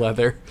fake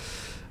leather.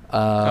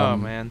 Oh,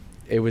 man.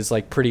 It was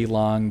like pretty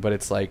long, but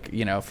it's like,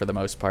 for the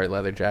most part,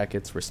 leather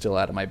jackets were still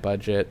out of my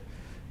budget.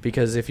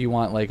 Because if you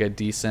want like a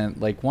decent,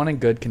 like one in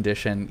good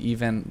condition,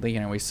 even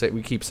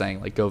we keep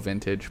saying like go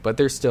vintage, but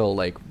they're still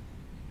like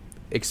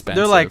expensive.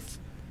 They're like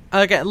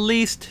Like at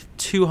least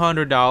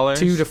 $200. $200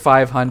 to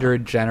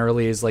 $500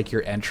 generally is like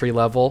your entry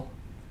level.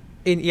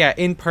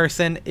 In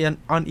person.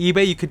 On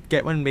eBay you could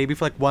get one maybe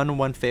for like $150.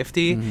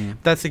 Mm-hmm.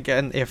 That's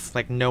again if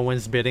like no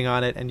one's bidding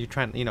on it and you're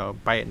trying to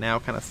buy it now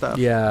kind of stuff.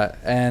 Yeah,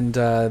 and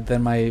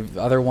then my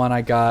other one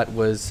I got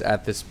was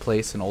at this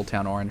place in Old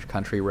Town Orange,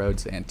 Country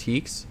Roads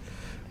Antiques,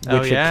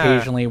 which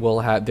occasionally will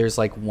have. There's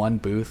like one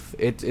booth.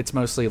 It's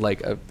mostly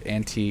like a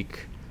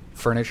antique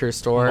furniture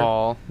store.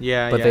 Mall.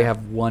 But they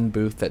have one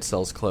booth that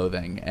sells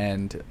clothing,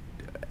 and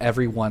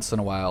every once in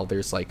a while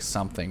there's like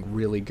something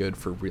really good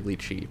for really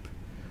cheap.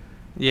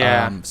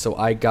 Yeah. So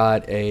I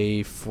got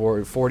a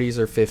 40s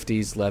or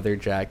 50s leather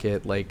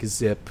jacket, like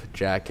zip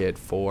jacket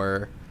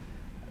for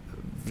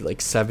like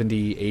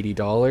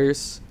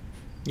 $70-$80.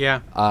 Yeah.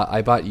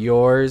 I bought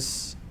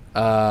yours,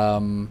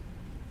 and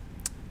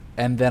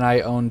then I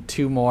own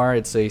two more.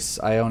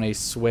 I own a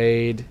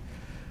suede.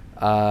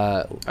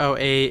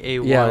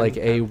 A1. Yeah, like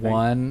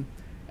A1,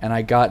 and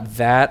I got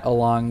that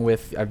along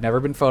with. I've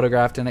never been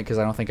photographed in it because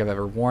I don't think I've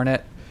ever worn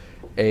it.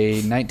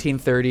 A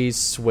 1930s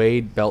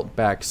suede belt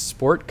back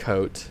sport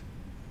coat.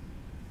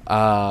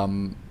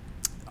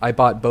 I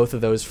bought both of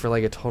those for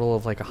like a total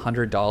of like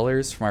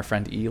 $100 from our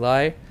friend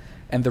Eli.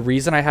 And the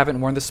reason I haven't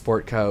worn the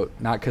sport coat,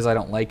 not because I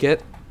don't like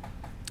it,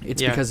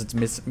 it's because it's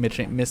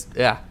mitching. It's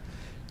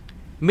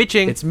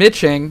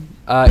mitching.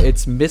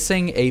 It's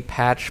missing a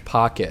patch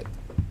pocket.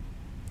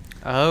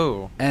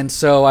 Oh. And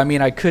so, I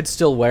mean, I could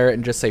still wear it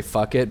and just say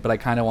fuck it, but I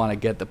kind of want to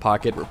get the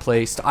pocket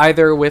replaced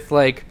either with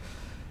like,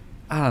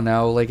 I don't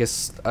know, like a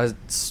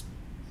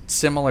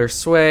similar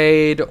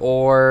suede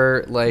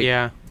or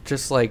like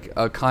just like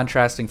a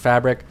contrasting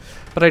fabric,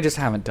 but I just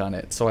haven't done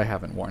it, so I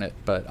haven't worn it,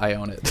 but I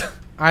own it.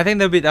 I think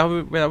that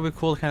would be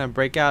cool to kind of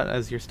break out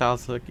as your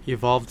style's like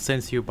evolved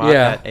since you bought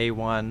that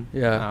A1.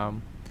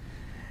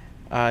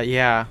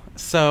 Yeah.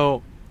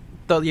 So,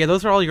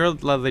 those are all your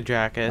leather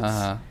jackets.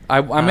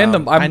 I'm in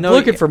them. I'm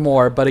looking for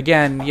more, but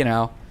again,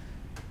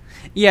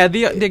 Yeah,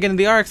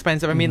 they are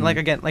expensive. I mean,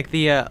 like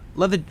the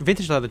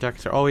vintage leather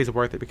jackets are always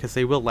worth it because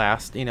they will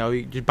last.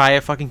 You buy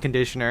a fucking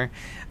conditioner,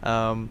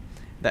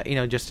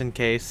 that just in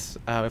case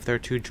if they're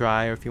too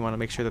dry or if you want to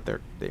make sure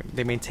that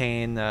they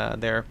maintain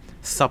their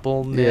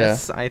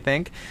suppleness. I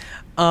think,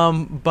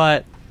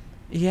 but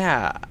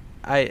yeah,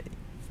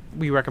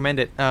 we recommend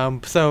it.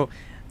 So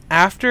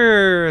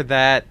after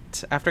I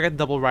got the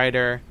double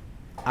rider,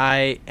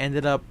 I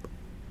ended up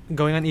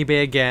going on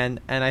eBay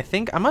again, and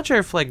I'm not sure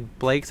if like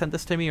Blake sent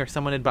this to me or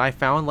someone did, but I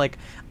found like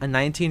a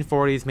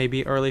 1940s,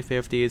 maybe early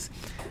 50s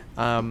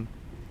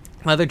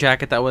leather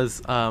jacket that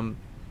was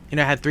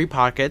had 3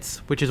 pockets,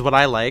 which is what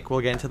I like.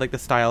 We'll get into like the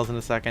styles in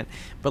a second,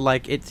 but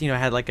like it's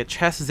had like a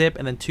chest zip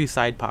and then 2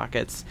 side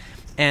pockets.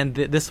 And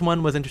this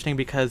one was interesting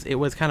because it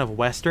was kind of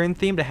Western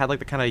themed. It had like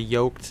the kind of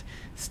yoked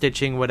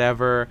stitching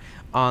whatever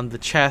on the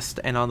chest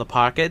and on the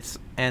pockets,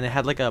 and it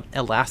had like a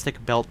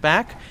elastic belt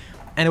back.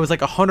 And it was like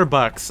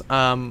 $100.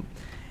 And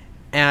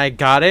I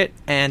got it,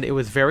 and it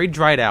was very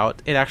dried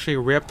out. It actually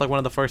ripped like one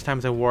of the first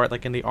times I wore it,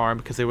 like in the arm,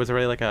 because there was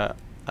already like a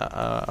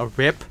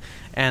rip.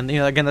 And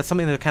again, that's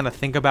something to kind of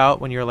think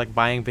about when you're like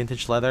buying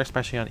vintage leather,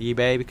 especially on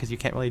eBay, because you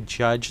can't really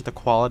judge the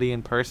quality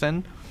in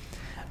person.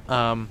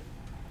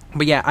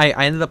 But yeah,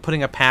 I ended up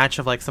putting a patch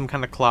of like some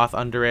kind of cloth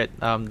under it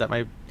that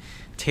my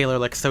tailor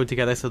like sewed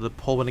together so the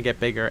hole wouldn't get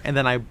bigger. And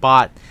then I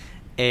bought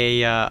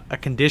a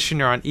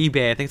conditioner on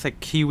eBay. I think it's like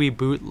kiwi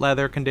boot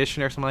leather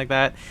conditioner or something like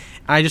that.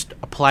 And I just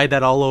applied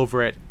that all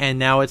over it, and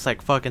now it's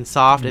like fucking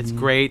soft. It's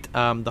great.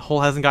 The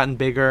hole hasn't gotten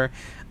bigger.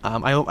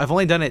 I've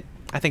only done it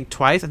I think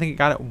twice. I think I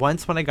got it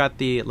once when I got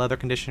the leather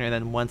conditioner, and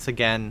then once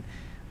again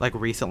like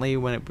recently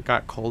when it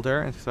got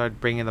colder and started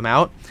bringing them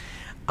out.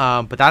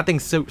 But that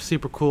thing's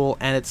super cool,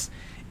 and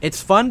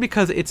it's fun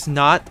because it's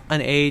not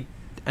an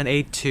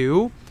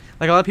A2.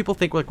 Like a lot of people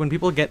think, like when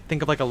people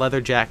think of like a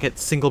leather jacket,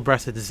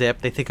 single-breasted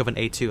zip, they think of an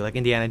A2, like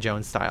Indiana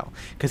Jones style.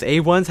 Because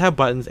A1s have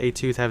buttons,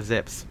 A2s have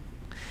zips.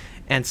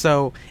 And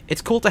so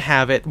it's cool to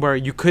have it where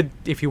you could,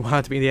 if you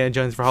wanted to be Indiana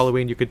Jones for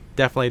Halloween, you could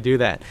definitely do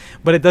that.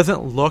 But it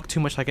doesn't look too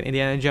much like an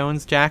Indiana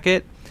Jones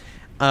jacket.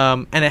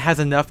 And it has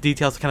enough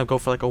details to kind of go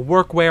for like a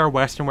workwear,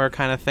 Western wear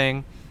kind of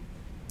thing.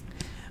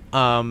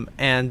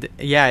 And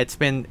yeah, it's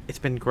been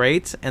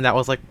great. And that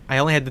was like, I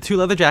only had the 2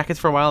 leather jackets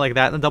for a while, like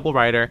that and the double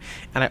rider,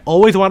 and I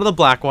always wanted the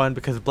black one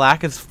because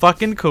black is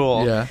fucking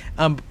cool. Yeah.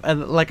 And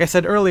like I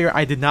said earlier,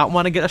 I did not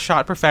want to get a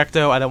shot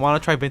perfecto. I didn't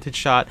want to try vintage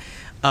shot.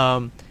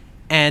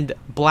 And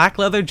black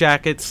leather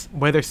jackets,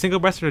 whether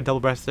single-breasted or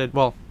double-breasted,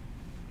 well,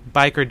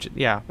 if you're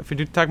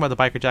talking about the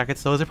biker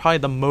jackets, those are probably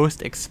the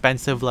most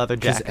expensive leather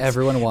jackets. Because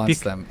everyone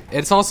wants them.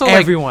 It's also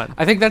everyone. Like,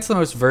 I think that's the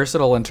most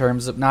versatile in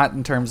terms of, not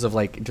in terms of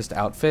like just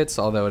outfits,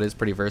 although it is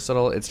pretty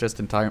versatile. It's just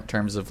in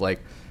terms of like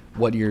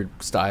what your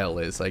style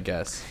is, I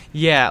guess.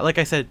 Yeah, like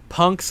I said,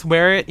 punks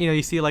wear it.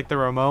 You see like the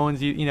Ramones,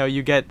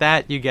 you get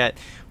that. You get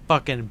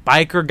fucking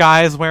biker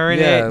guys wearing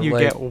it. You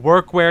get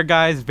workwear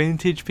guys,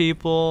 vintage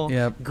people,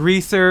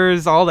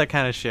 greasers, all that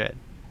kind of shit.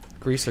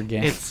 Greaser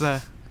gang. It's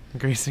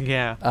greasing,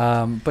 yeah.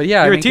 But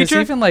yeah, You're I mean, a teacher?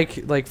 even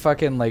like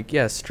fucking like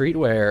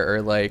streetwear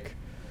or like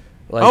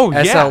Like Oh,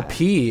 yeah.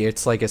 SLP,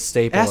 it's like a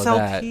staple of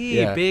that. SLP,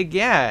 Yeah. big,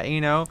 yeah,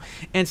 you know.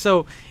 And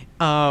so,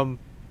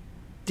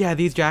 yeah,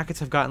 these jackets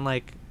have gotten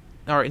like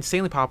are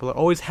insanely popular.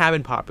 Always have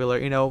been popular.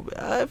 You know,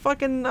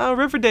 fucking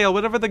Riverdale,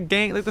 whatever the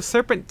gang, like the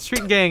Serpent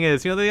Street Gang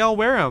is. You know, they all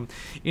wear them.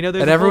 You know,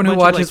 there's And a whole everyone who bunch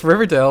of, watches like,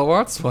 Riverdale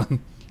wants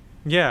one.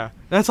 yeah,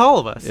 that's all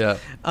of us. Yeah.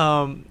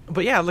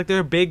 But yeah, like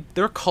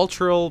they're a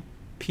cultural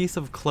piece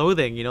of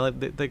clothing. You know, like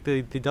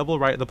the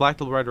the black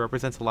double rider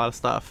represents a lot of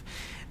stuff.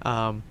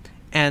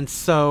 And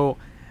so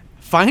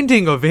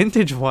finding a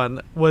vintage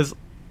one was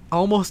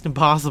almost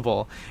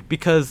impossible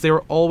because they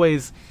were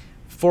always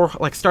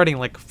starting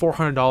like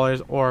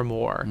 $400 or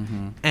more.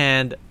 Mm-hmm.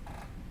 And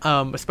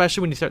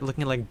especially when you start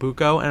looking at like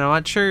Buko, and I'm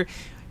not sure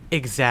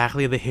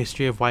exactly the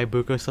history of why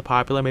Buko is so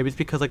popular. Maybe it's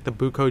because like the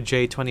Buko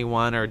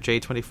J21 or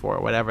J24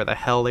 or whatever the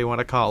hell they want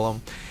to call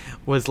them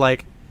was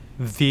like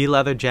the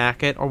leather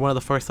jacket, or one of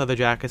the first leather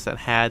jackets that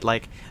had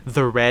like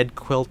the red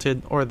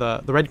quilted or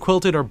the red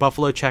quilted or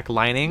buffalo check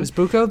lining. Is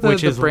Buko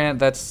the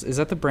brand is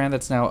that the brand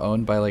that's now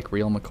owned by like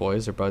Real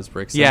McCoys or Buzz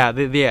Brixton? Yeah,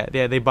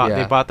 they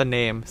bought the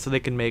name so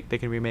they can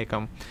remake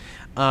them.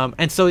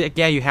 And so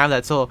yeah, you have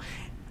that. So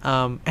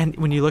and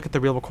when you look at the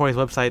Real McCoy's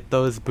website,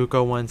 those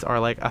Buko ones are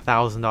like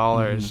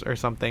 $1,000 or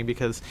something,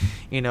 because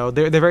you know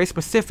they're very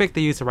specific.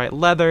 They use the right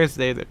leathers.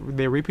 They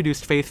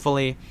reproduced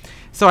faithfully.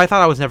 So I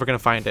thought I was never going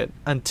to find it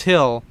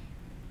until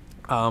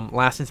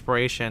Last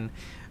Inspiration.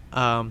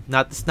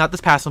 Not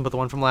this past one, but the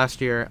one from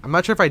last year. I'm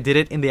not sure if I did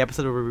it in the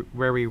episode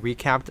where we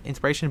recapped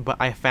Inspiration, but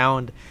I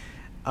found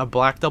a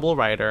black double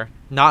rider,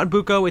 not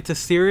Buko. It's a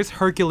Sears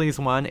Hercules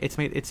one. It's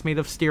made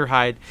of steer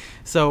hide.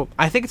 So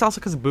I think it's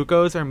also because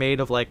Bukos are made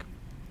of like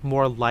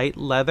more light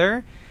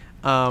leather,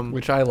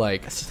 which I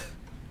like.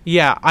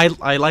 Yeah,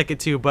 I like it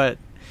too. But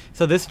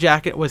so this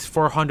jacket was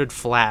 $400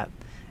 flat,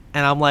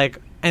 and I'm like,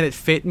 and it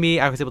fit me.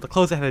 I was able to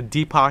close it. It had a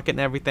deep pocket and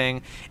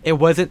everything. There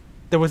wasn't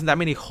that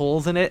many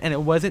holes in it, and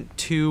it wasn't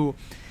too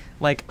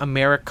like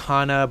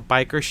Americana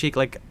biker chic.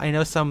 Like I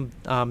know some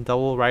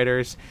double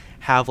riders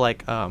have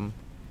like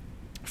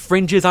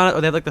fringes on it,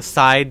 or they have like the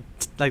side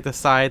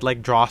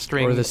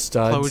drawstring or the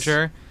studs.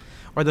 Closure,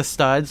 or the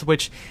studs,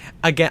 which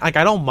again, like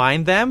I don't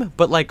mind them,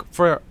 but like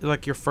for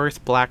like your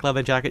first black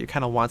leather jacket, you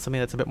kind of want something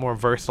that's a bit more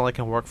versatile and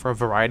can work for a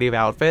variety of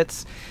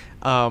outfits.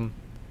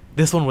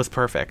 This one was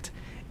perfect,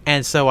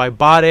 and so I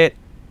bought it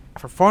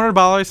for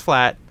 $400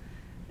 flat,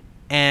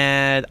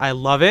 and I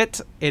love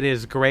it. It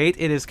is great.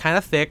 It is kind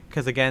of thick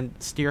because again,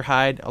 steer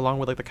hide along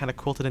with like the kind of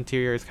quilted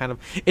interior is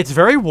it's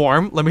very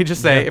warm. Let me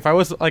just say, if I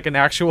was like an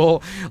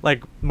actual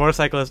like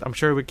motorcyclist, I'm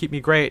sure it would keep me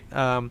great.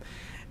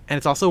 And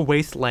it's also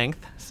waist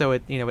length, so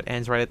it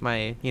ends right at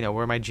my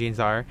where my jeans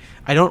are.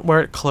 I don't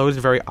wear it closed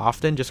very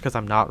often just because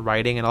I'm not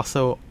riding, and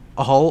also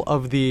all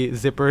of the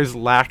zippers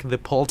lack the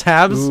pull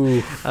tabs.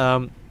 Ooh,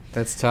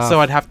 that's tough. So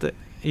I'd have to.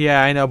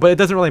 Yeah, I know, but it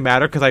doesn't really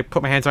matter because I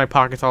put my hands in my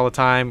pockets all the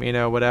time,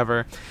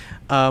 whatever.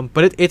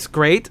 But it's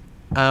great.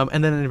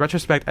 And then in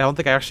retrospect, I don't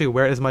think I actually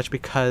wear it as much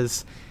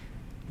because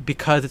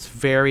it's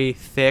very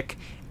thick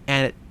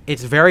and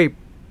it's very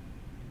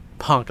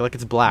punk. Like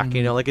it's black,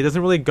 Mm-hmm. Like it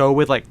doesn't really go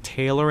with like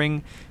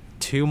tailoring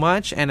too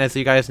much. And as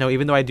you guys know,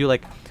 even though I do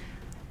like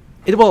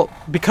it,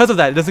 because of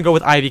that, it doesn't go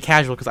with Ivy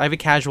Casual because Ivy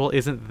Casual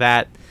isn't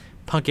that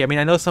punky. I mean,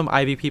 I know some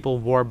Ivy people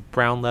wore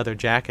brown leather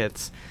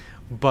jackets,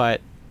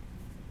 but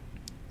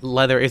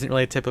leather isn't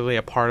really typically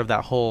a part of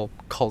that whole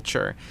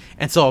culture.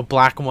 And so a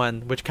black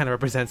one, which kind of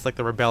represents like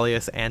the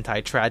rebellious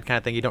anti-trad kind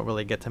of thing, you don't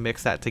really get to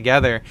mix that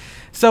together.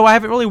 So I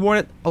haven't really worn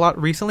it a lot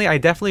recently. I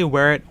definitely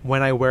wear it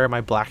when I wear my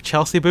black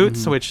Chelsea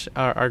boots, which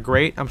are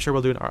great. I'm sure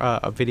we'll do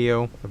a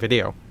video.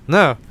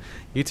 No,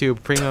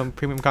 YouTube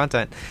premium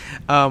content.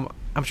 I'm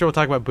sure we'll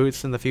talk about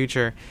boots in the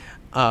future.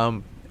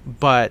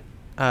 But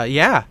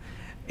yeah,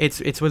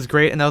 it was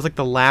great, and that was like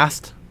the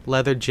last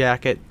leather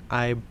jacket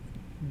I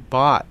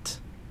bought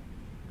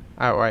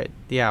outright.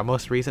 Yeah,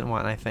 most recent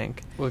one, I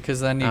think. Well, because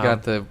then you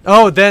got the...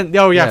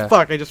 yeah,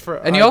 fuck.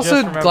 And you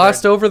also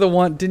glossed over the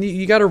one... Didn't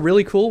you got a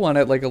really cool one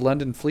at like a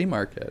London flea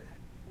market.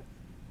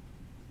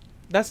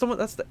 That's the one.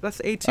 That's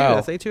A2. Oh.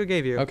 That's A2 I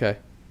gave you. Okay.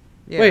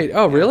 Yeah, Wait,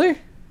 really?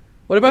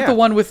 What about Yeah. the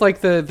one with like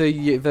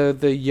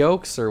the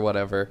yolks or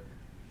whatever?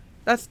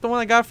 That's the one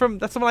I got from...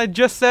 That's the one I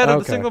just said. The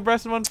Okay.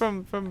 single-breasted one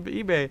from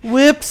eBay.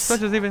 Whips! So it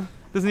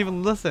doesn't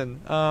even listen.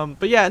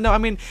 But yeah, no, I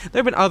mean, there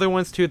have been other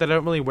ones too that I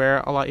don't really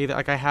wear a lot either.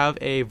 Like I have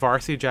a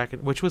varsity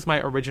jacket, which was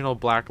my original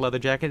black leather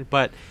jacket,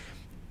 but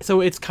so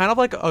it's kind of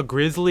like a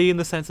grizzly in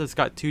the sense that it's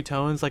got two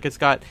tones. Like it's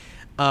got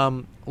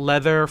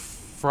leather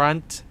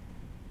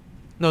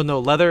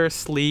leather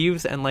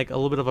sleeves and like a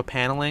little bit of a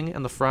paneling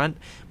in the front,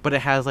 but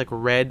it has like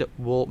red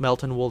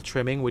Melton wool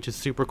trimming, which is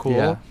super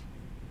cool.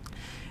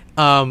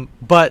 Yeah.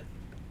 But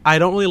I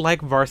don't really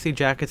like varsity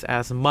jackets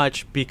as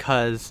much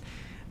because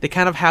they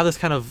kind of have this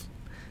kind of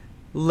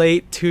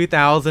late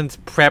 2000s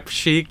prep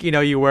chic.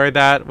 You wear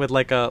that with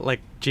like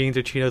jeans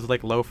or chinos with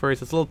like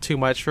loafers. It's a little too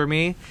much for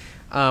me.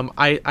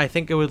 I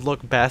think it would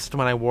look best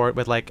when I wore it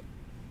with like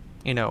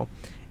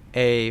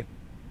a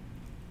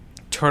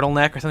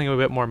turtleneck or something a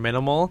bit more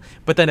minimal.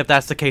 But then if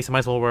that's the case, I might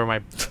as well wear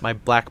my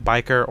black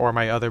biker or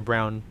my other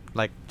brown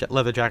like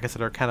leather jackets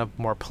that are kind of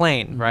more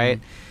plain, right?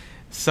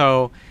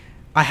 So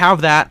I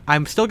have that.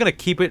 I'm still gonna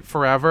keep it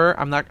forever.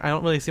 I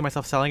don't really see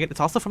myself selling it. It's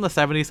also from the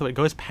 70s, so it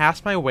goes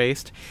past my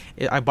waist.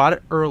 I bought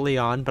it early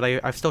on, but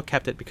I've still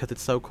kept it because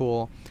it's so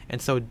cool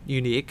and so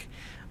unique.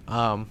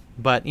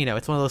 But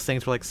it's one of those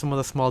things where like some of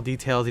the small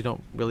details you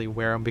don't really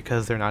wear them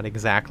because they're not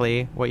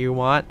exactly what you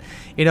want.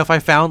 If I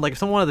found like if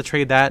someone wanted to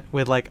trade that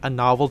with like a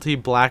novelty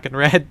black and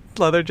red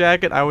leather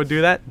jacket, I would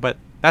do that, but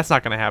that's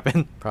not gonna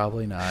happen.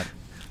 Probably not.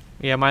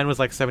 Yeah, mine was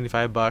like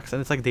 $75,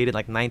 and it's like dated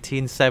like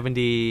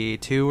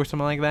 1972 or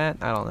something like that.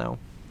 I don't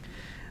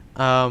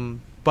know.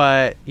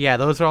 But yeah,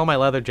 those are all my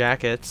leather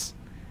jackets.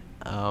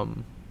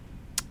 And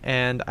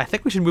I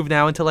think we should move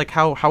now into like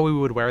how we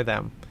would wear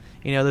them.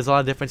 There's a lot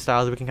of different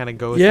styles we can kind of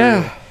go through.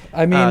 Yeah,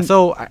 I mean,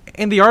 so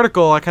in the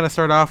article, I kind of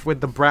start off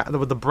with the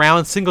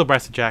brown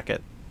single-breasted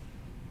jacket,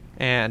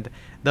 and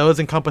those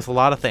encompass a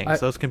lot of things.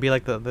 Those can be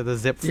like the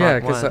zip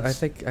front ones. Yeah,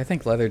 because I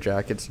think leather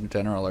jackets in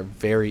general are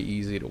very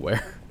easy to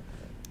wear.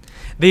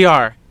 They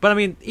are, but I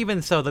mean,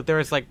 even so, that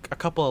there's like a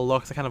couple of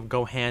looks that kind of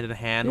go hand in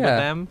hand with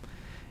them.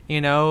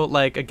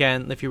 Like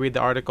again, if you read the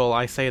article,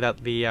 I say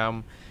that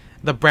the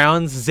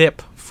brown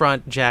zip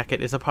front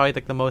jacket is probably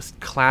like the most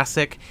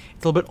classic.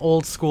 It's a little bit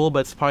old school,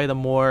 but it's probably the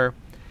more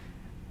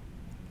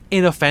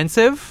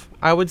inoffensive,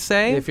 I would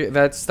say.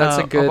 That's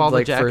a good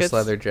like first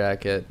leather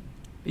jacket.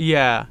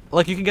 Yeah,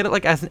 like you can get it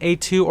like as an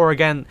A2, or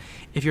again,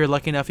 if you're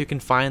lucky enough, you can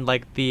find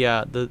like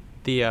the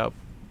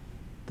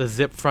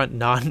zip front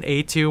non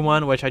A2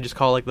 one, which I just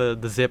call like the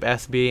zip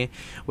SB,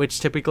 which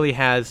typically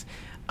has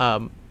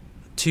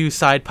 2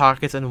 side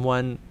pockets and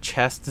 1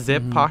 chest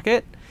zip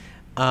pocket.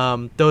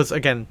 Those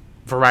again,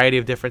 variety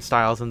of different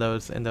styles in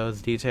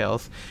those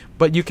details,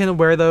 but you can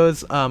wear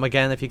those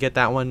again if you get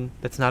that one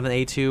that's not an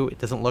A2. It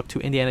doesn't look too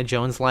Indiana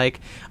Jones like,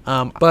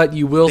 but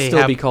you will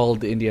still be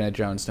called Indiana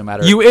Jones no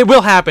matter it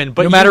will happen,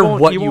 but no matter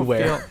what you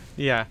wear.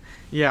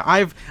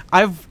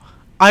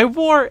 I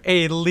wore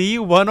a Lee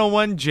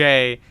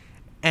 101J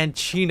and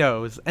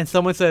chinos, and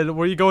someone said,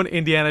 "Were you going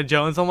Indiana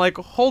Jones?" I'm like,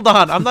 hold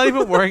on, I'm not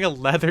even wearing a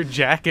leather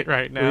jacket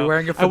right now. Were you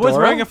wearing a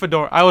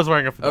fedora? I was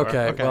wearing a fedora.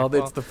 Okay, well,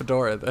 it's the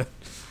fedora then.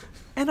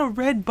 And a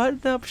red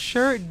button-up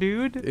shirt,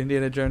 dude.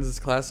 Indiana Jones's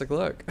classic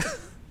look.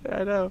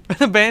 I know.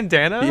 A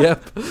bandana?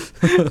 Yep.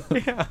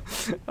 Yeah.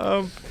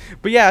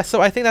 But yeah, so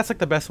I think that's like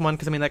the best one,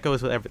 because I mean that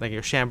goes with everything. Like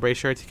your chambray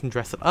shirts, you can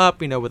dress it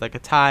up, with like a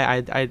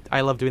tie.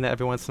 I love doing that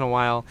every once in a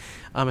while,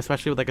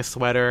 especially with like a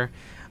sweater.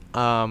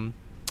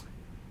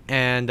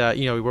 And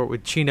we work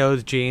with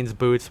chinos, jeans,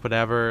 boots,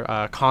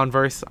 whatever.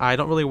 Converse. I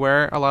don't really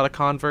wear a lot of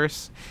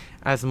Converse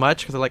as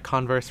much because I like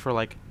Converse for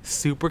like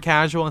super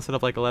casual instead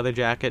of like a leather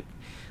jacket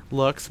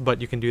looks, but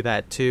you can do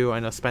that too. I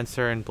know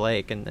Spencer and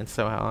Blake and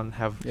so on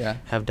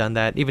have done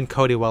that. Even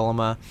Cody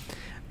Wellama.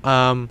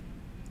 And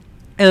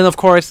then of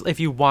course, if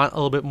you want a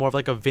little bit more of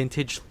like a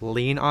vintage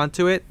lean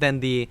onto it, then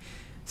the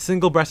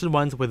single-breasted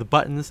ones with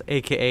buttons,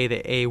 aka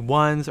the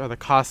A1s or the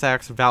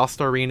Cossacks, Val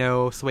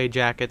Storino suede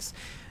jackets.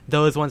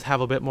 Those ones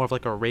have a bit more of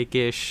like a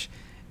rakish,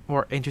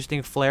 more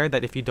interesting flair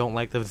that if you don't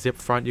like the zip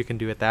front, you can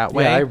do it that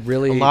way.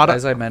 Yeah,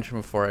 as I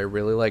mentioned before, I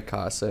really like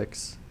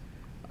Cossacks.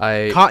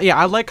 I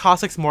like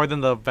Cossacks more than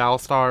the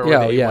Valstar or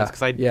the A1s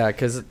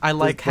because I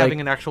like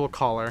having an actual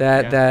collar.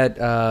 That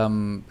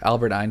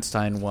Albert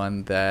Einstein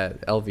one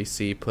that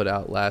LVC put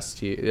out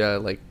last year,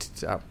 2 or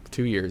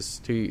 3 years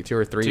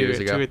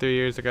ago. 2 or 3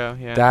 years ago,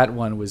 yeah. That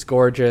one was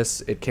gorgeous.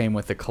 It came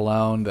with a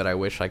cologne that I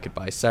wish I could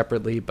buy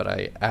separately, but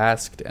I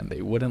asked and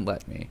they wouldn't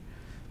let me.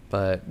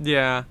 But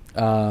yeah,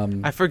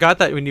 I forgot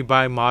that when you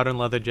buy modern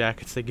leather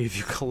jackets, they give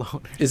you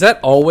cologne. Is that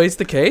always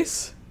the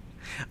case?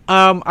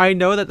 I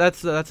know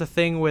that's a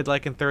thing with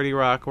like in 30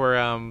 Rock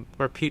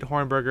where Pete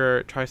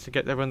Hornberger tries to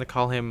get everyone to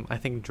call him, I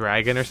think,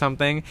 Dragon or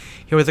something.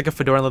 He wears like a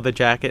fedora and leather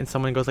jacket, and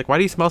someone goes like, "Why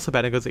do you smell so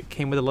bad?" And he goes, "It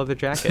came with a leather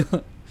jacket."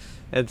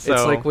 And so,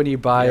 it's like when you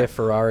buy a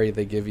Ferrari,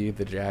 they give you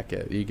the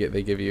jacket. They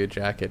give you a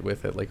jacket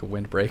with it, like a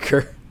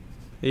windbreaker.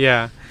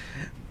 Yeah.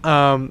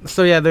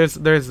 So yeah, there's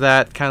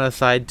that kind of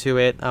side to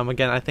it.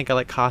 Again, I think I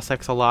like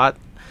Cossacks a lot.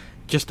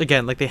 Just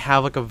again, like they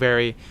have like a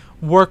very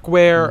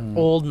workwear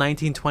old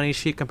 1920s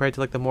chic compared to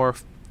like the more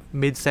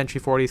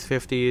mid-century 40s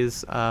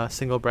 50s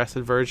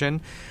single-breasted version.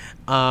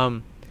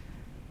 Again,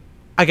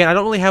 I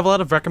don't really have a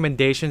lot of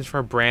recommendations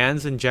for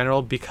brands in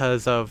general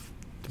because of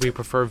we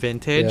prefer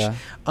vintage.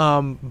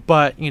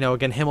 But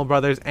again, Himmel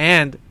Brothers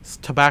and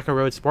Tobacco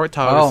Road Sport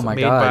Togs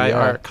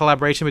our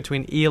collaboration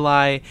between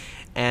Eli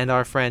and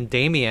our friend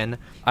Damien.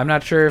 I'm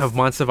not sure of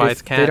Months of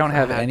Ice Cat. They don't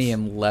have any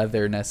in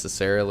leather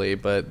necessarily,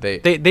 but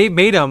they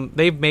made them.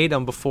 They've made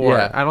them before.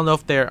 Yeah. I don't know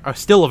if they are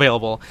still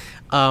available.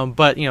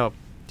 But you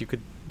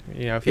could,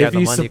 if you have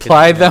the money,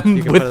 supply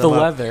them with the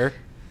leather.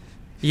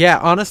 Yeah,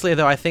 honestly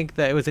though, I think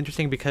that it was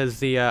interesting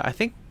because I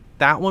think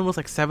that one was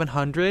like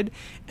 $700,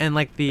 and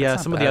like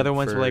some of the other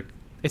ones were like,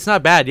 it's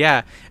not bad,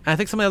 yeah. And I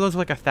think some of the other ones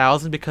were like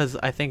 $1,000 because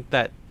I think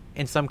that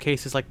in some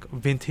cases like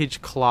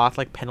vintage cloth,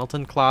 like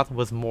Pendleton cloth,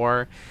 was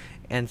more,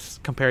 and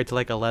compared to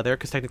like a leather,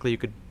 because technically you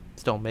could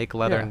still make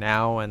leather Yeah.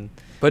 now, and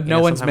But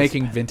no one's sometimes-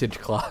 making vintage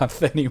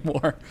cloth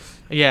anymore.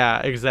 Yeah,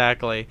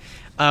 exactly.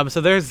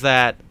 So there's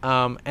that,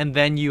 and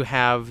then you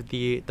have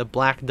the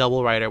black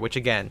double rider, which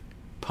again,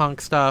 punk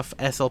stuff,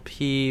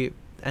 SLP,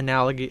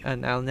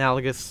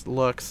 analogous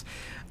looks.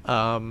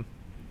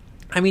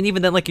 I mean,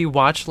 even then, like you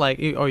watch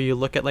or you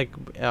look at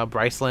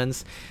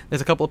Bryceland's.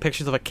 There's a couple of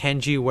pictures of a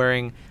Kenji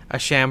wearing a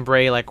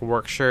chambray like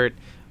work shirt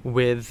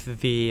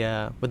with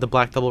the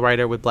black double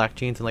rider with black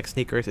jeans and like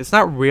sneakers. It's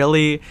not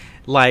really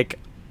like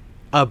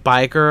a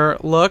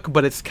biker look,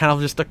 but it's kind of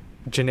just a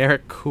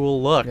generic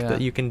cool look Yeah.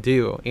 that you can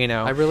do.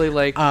 I really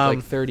like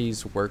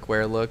 30s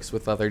workwear looks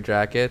with leather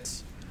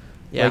jackets.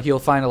 Yeah. Like you'll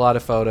find a lot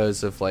of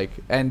photos of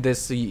and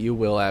this you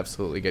will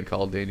absolutely get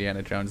called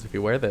Indiana Jones if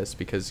you wear this,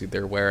 because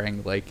they're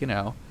wearing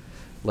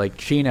like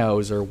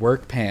chinos or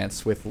work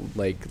pants with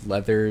like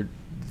leather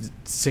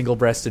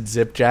single-breasted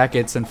zip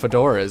jackets and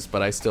fedoras,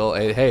 but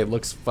it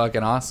looks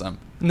fucking awesome.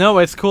 No,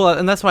 it's cool,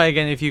 and that's why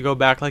again, if you go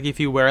back, like if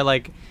you wear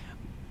like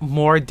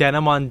more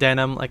denim on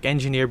denim, like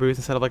engineer boots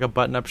instead of like a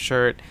button-up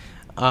shirt,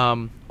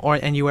 and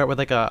you wear it with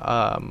like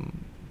a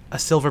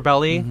silver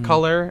belly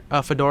color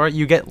fedora,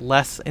 you get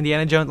less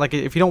Indiana Jones. Like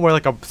if you don't wear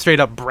like a straight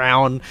up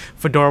brown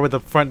fedora with the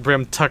front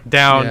brim tucked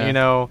down,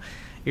 Yeah.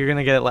 You're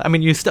gonna get it. I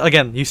mean, you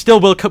still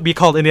will be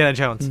called Indiana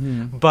Jones,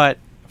 Mhm. but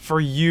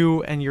for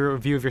you and your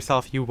view of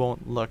yourself, you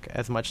won't look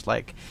as much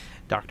like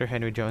Dr.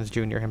 Henry Jones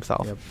Jr.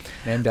 himself. Yep.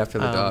 Named after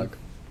the dog.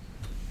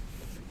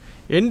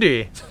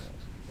 Indy.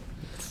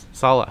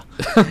 Sala.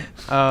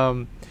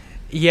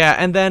 Yeah,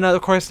 and then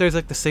of course there's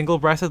like the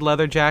single-breasted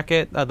leather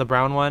jacket, the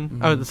brown one. Mhm.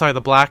 Oh, sorry,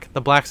 the black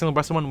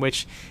single-breasted one,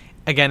 which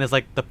again is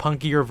like the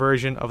punkier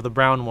version of the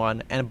brown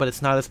one, but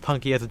it's not as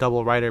punky as a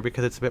double rider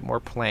because it's a bit more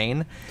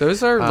plain.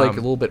 Those are like a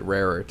little bit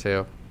rarer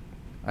too.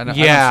 I don't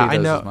see I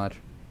those know. as much.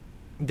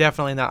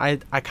 Definitely not.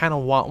 I kind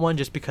of want one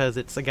just because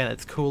it's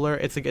cooler.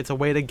 It's a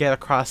way to get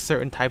across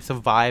certain types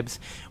of vibes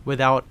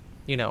without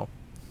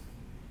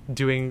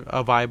doing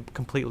a vibe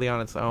completely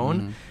on its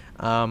own.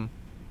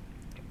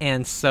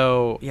 And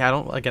so yeah,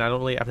 I've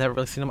never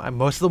really seen them.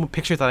 Most of the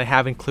pictures that I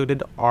have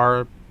included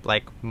are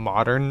like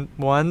modern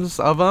ones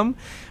of them,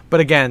 but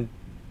again,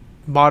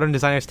 modern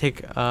designers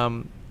take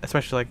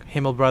especially like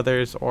Himmel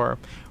Brothers or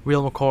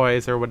Real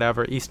McCoys or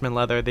whatever, Eastman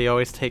Leather, they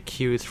always take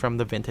cues from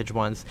the vintage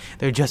ones.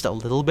 They're just a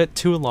little bit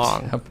too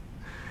long.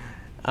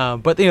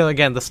 Yep. But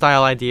again, the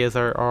style ideas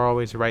are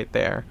always right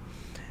there.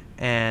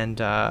 And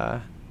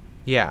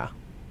yeah.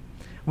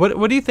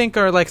 What do you think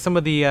are like some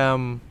of the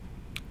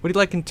what do you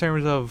like in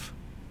terms of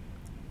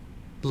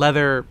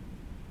leather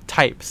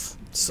types?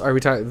 Are we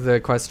talking the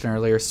question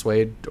earlier,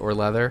 suede or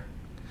leather?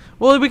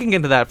 Well, we can get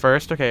into that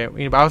first. Okay, I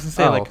was gonna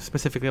say Oh. like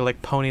specifically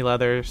like pony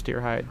leather,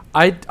 steer hide.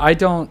 I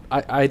don't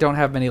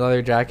have many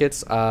leather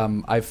jackets.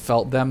 I've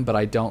felt them, but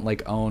I don't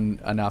like own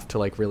enough to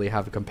like really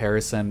have a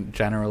comparison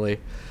generally.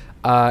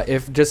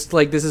 If just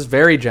like this is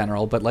very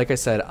general, but like I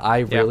said, I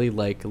really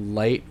like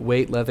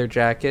lightweight leather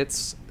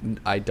jackets.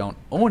 I don't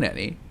own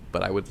any,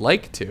 but I would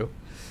like to.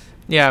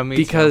 Yeah, me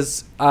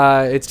because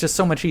it's just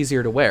so much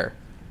easier to wear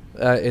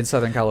in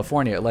Southern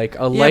California. Like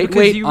a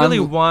lightweight, you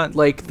really want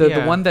like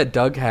the one that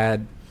Doug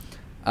had,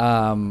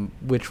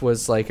 which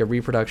was like a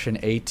reproduction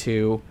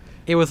A2.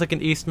 It was like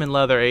an Eastman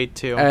leather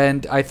A2,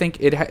 and I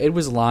think it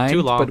was lined,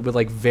 Too long. but with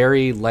like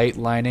very light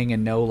lining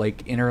and no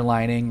like inner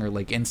lining or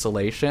like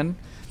insulation.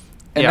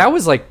 And Yeah. that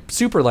was like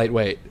super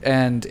lightweight,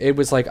 and it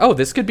was like, oh,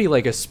 this could be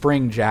like a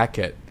spring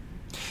jacket.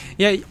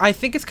 Yeah, I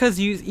think it's because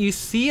you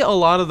see a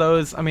lot of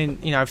those. I mean,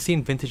 I've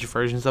seen vintage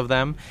versions of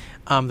them.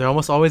 They're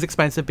almost always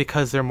expensive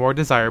because they're more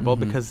desirable,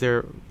 because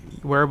they're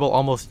wearable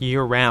almost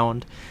year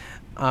round.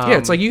 Yeah,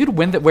 it's like you could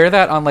wear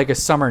that on like a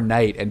summer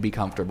night and be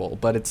comfortable,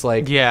 but it's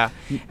like and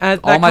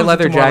all my comes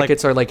leather into more, like-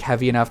 jackets are like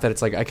heavy enough that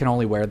it's like I can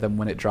only wear them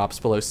when it drops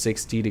below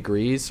 60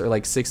 degrees or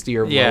like 60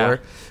 or Yeah.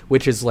 lower,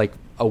 which is like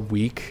a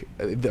week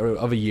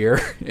of a year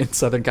in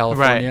Southern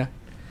California.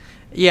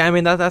 Yeah, I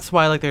mean that's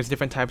why like there's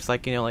different types,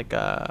 like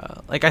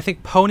like I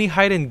think pony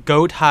hide and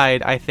goat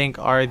hide I think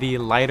are the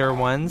lighter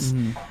ones,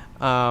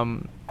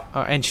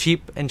 and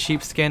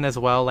sheepskin as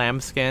well,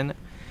 lambskin,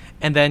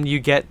 and then you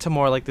get to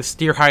more like the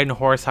steer hide and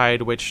horse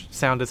hide, which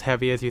sound as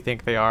heavy as you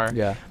think they are.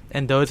 Yeah.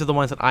 And those are the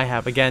ones that I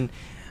have. Again,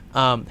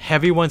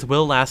 heavy ones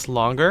will last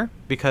longer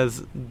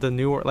because the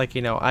newer, like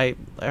I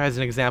as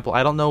an example,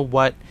 I don't know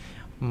what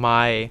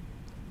my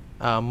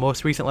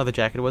most recent leather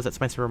jacket was that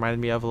Spencer reminded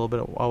me of a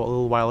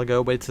little while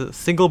ago, but it's a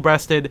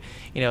single-breasted,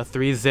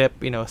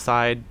 3-zip,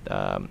 side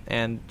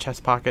and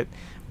chest pocket,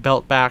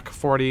 belt back,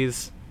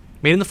 40s,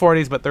 made in the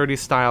 40s but 30s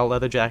style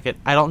leather jacket.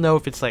 I don't know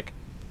if it's like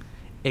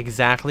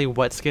exactly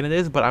what skin it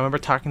is, but I remember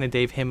talking to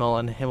Dave Himmel,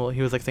 and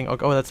he was like saying,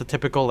 oh, that's a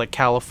typical like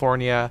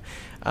California,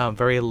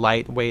 very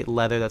lightweight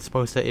leather that's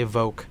supposed to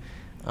evoke,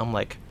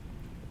 like,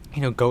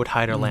 goat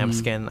hide or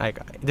lambskin. Like,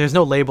 there's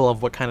no label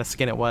of what kind of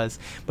skin it was,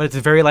 but it's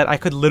very light. I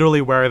could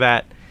literally wear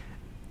that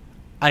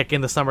like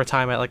in the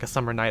summertime at like a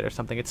summer night or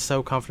something. It's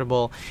so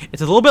comfortable.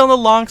 It's a little bit on the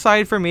long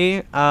side for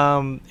me.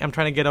 I'm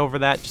trying to get over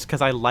that just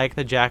because I like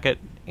the jacket.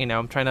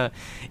 I'm trying to,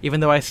 even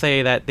though I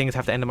say that things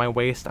have to end at my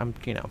waist, I'm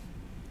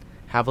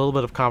have a little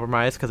bit of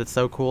compromise because it's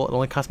so cool. It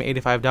only cost me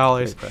 $85,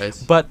 Great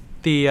price. but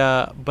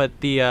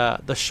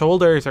the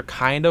shoulders are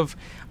kind of.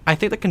 I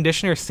think the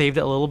conditioner saved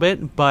it a little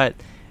bit, but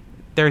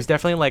there's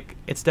definitely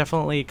it's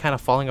definitely kind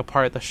of falling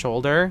apart at the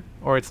shoulder,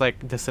 or it's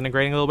like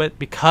disintegrating a little bit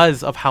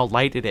because of how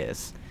light it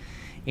is.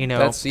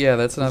 That's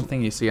another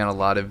thing you see on a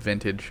lot of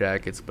vintage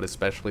jackets, but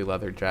especially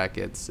leather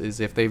jackets,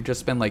 is if they've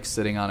just been like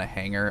sitting on a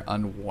hanger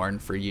unworn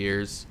for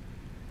years,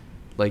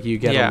 like you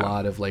get a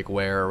lot of like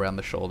wear around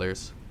the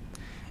shoulders.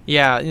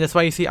 Yeah, that's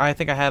why you see. I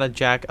think I had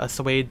a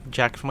suede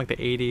jacket from like the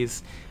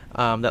 '80s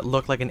that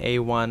looked like an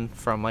A1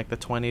 from like the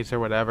 '20s or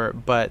whatever,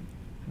 but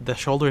the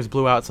shoulders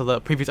blew out, so the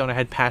previous owner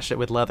had patched it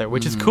with leather,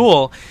 which is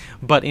cool,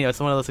 but it's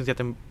one of those things you have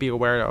to be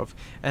aware of.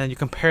 And then you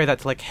compare that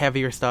to like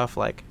heavier stuff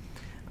like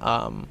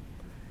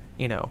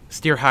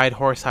steer hide,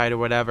 horse hide, or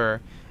whatever,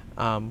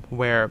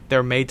 where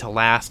they're made to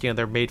last.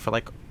 They're made for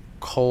like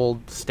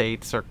cold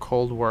states or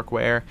cold work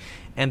wear,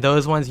 and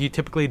those ones you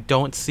typically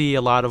don't see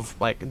a lot of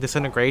like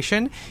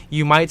disintegration.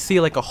 You might see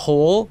like a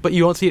hole, but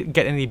you won't see it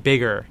get any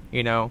bigger.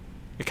 You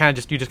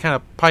just kind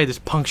of probably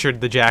just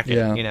punctured the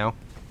jacket.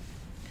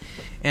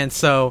 And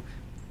so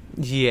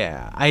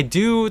I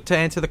do, to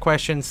answer the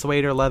question,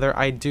 suede or leather,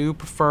 I do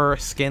prefer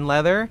skin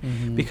leather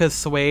because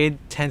suede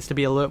tends to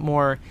be a little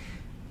more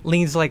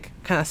leans like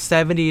kind of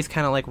 70s,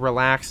 kind of like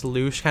relaxed,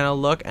 loose kind of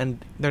look,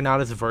 and they're not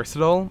as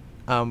versatile,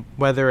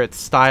 whether it's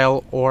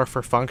style or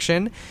for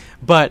function.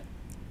 But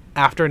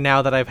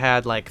now that I've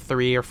had like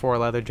 3 or 4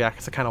 leather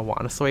jackets, I kind of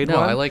want a suede one.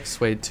 No, I like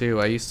suede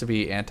too. I used to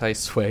be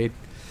anti-suede,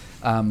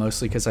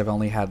 mostly because I've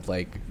only had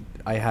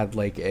I had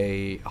like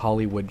a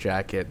Hollywood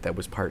jacket that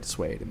was part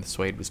suede, and the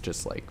suede was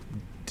just like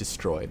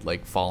destroyed,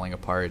 like falling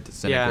apart,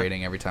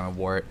 disintegrating every time I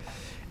wore it.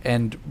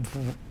 And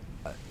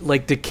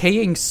like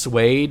decaying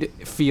suede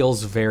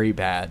feels very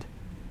bad.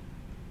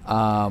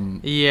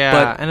 And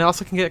it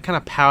also can get kind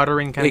of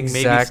powdery and kind of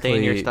maybe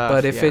stain your stuff.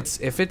 But if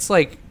it's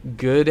like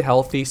good,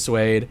 healthy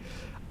suede,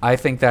 I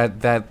think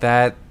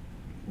that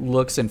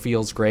looks and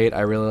feels great. I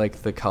really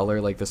like the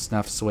color, like the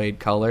snuff suede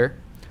color.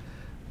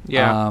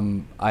 Yeah.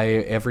 I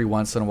every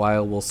once in a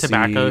while will see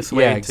tobacco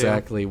suede. Yeah,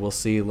 exactly. We'll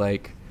see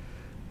like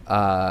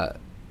a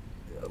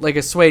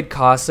suede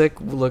Cossack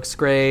looks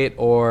great,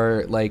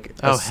 or like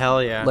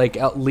hell yeah, like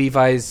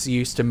Levi's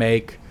used to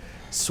make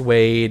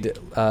suede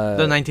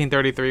the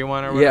 1933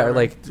 one or whatever.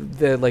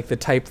 Yeah, like the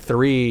Type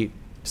 3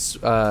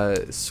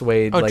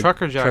 suede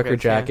trucker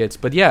jackets.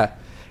 But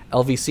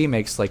LVC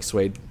makes like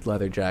suede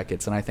leather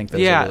jackets, and I think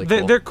those are really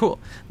cool. They're cool.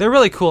 They're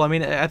really cool. I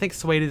mean, I think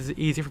suede is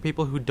easy for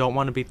people who don't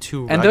want to be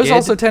too rugged. And those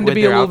also tend to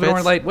be a little bit more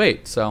outfits.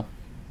 Lightweight, so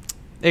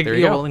there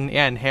you go.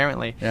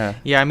 Inherently.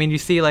 Yeah. I mean, you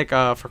see like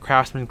for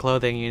craftsman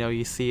clothing,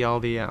 you see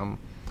all the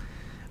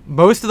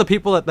most of the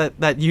people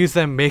that use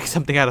them make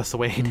something out of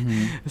suede.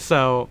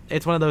 So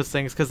it's one of those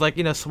things because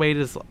suede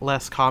is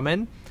less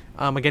common.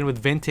 Again, with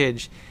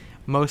vintage,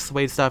 most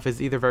suede stuff is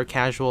either very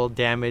casual,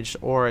 damaged,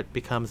 or it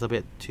becomes a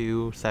bit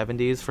too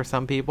 70s for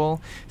some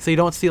people. So you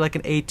don't see like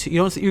an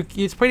A2.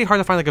 It's pretty hard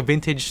to find like a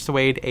vintage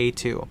suede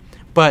A2.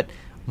 But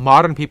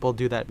modern people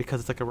do that because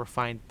it's like a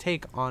refined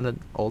take on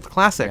an old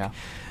classic. Yeah.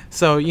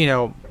 So,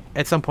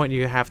 at some point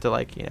you have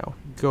to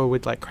go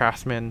with like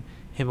Craftsman,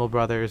 Himmel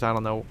Brothers. I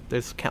don't know.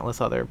 There's countless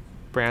other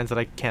brands that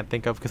I can't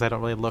think of because I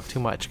don't really look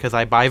too much because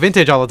I buy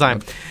vintage all the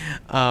time.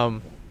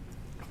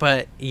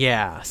 But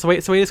yeah,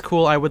 suede is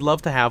cool. I would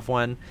love to have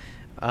one.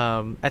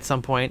 At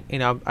some point,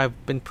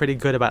 I've been pretty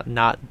good about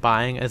not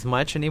buying as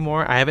much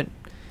anymore. I haven't.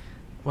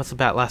 What's the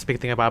last big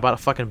thing I bought? I bought a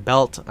fucking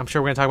belt. I'm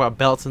sure we're gonna talk about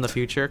belts in the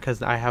future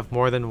because I have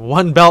more than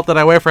one belt that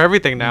I wear for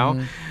everything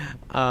now.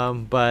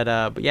 But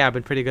yeah, I've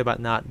been pretty good about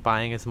not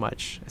buying as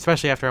much,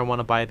 especially after I want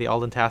to buy the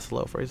Alden Tassel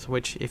loafers,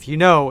 which, if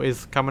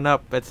is coming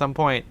up at some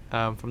point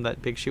from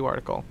that Big Shoe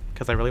article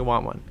because I really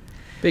want one.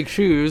 Big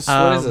shoes.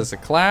 What is this? A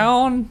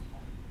clown?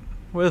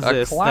 What is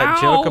this? Clown?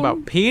 That joke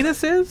about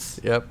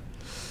penises? Yep.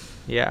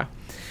 Yeah.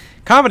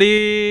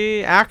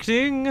 Comedy,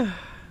 acting.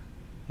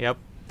 Yep.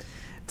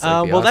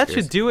 Like that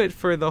should do it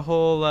for the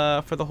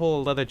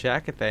whole leather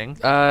jacket thing.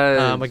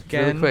 Again,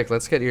 really quick,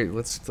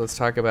 let's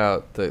talk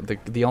about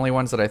the only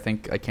ones that I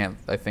think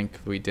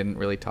we didn't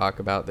really talk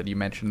about that you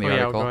mentioned in the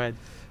article. Yeah, go ahead.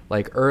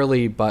 Like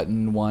early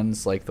button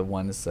ones, like the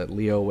ones that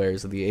Leo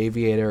wears, the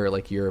Aviator, or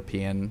like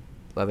European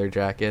leather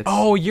jackets.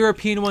 Oh,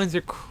 European ones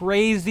are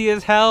crazy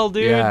as hell,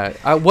 dude.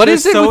 Yeah. What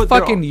is it with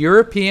fucking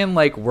European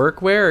like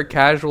workwear or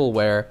casual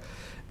wear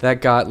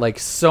that got like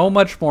so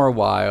much more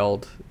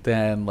wild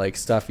than like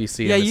stuff you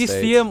see in the States?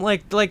 See them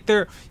like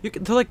they're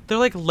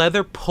like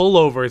leather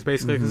pullovers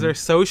basically because they're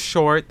so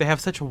short. They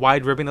have such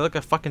wide ribbing. They look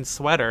like a fucking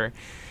sweater.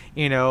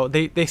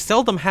 They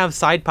seldom have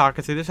side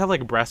pockets. They just have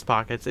like breast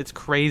pockets. It's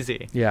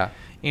crazy. Yeah.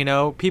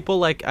 People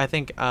like, I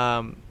think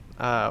Wilhelm,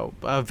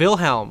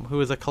 who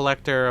is a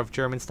collector of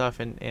German stuff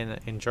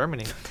in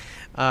Germany,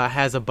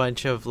 has a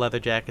bunch of leather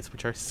jackets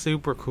which are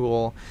super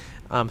cool.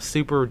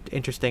 Super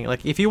interesting.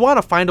 Like, if you want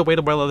to find a way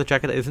to wear a leather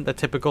jacket that isn't the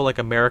typical like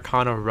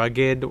Americana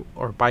rugged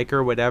or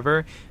biker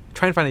whatever,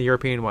 try and find a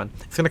European one.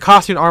 It's going to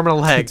cost you an arm and a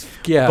leg.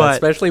 Yeah, but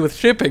especially with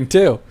shipping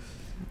too.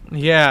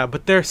 Yeah,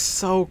 but they're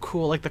so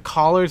cool. Like the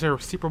collars are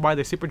super wide.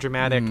 They're super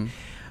dramatic.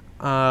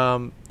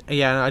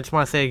 Yeah, and I just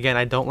want to say again,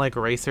 I don't like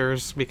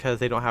racers because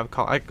they don't have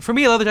collar. Like, for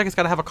me, a leather jacket's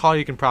got to have a collar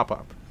you can prop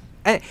up.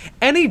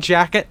 Any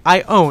jacket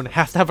I own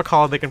has to have a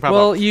collar they can prop up.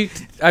 Well, when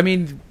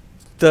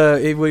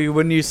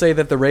you say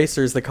that the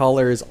racers, the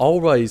collar is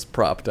always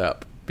propped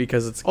up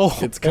because it's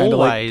kind of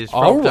like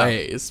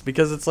always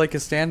because it's like a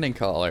standing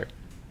collar.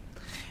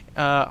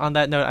 On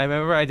that note, I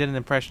remember I did an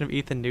impression of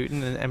Ethan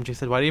Newton, and MJ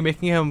said, "Why are you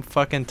making him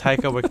fucking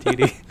Taika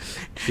Waititi?"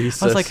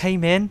 Jesus. I was like, "Hey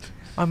man,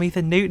 I'm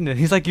Ethan Newton," and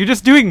he's like, "You're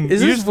just doing."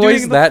 Is his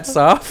voice that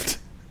soft?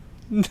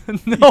 No,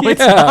 it's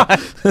not.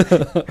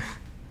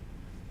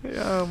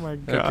 Oh my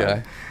god.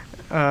 Okay.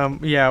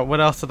 Yeah.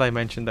 What else did I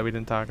mention that we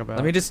didn't talk about?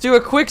 Let me just do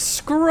a quick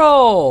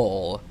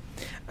scroll.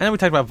 I know we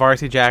talked about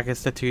varsity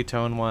jackets, the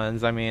two-tone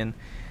ones. I mean,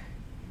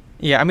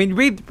 yeah. I mean,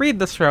 read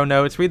the show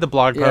notes, read the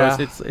blog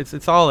post.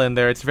 It's all in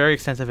there. It's very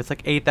extensive. It's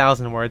like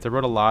 8,000 words. I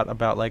wrote a lot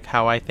about like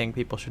how I think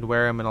people should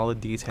wear them and all the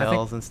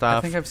details and stuff.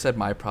 I think I've said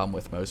my problem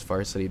with most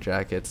varsity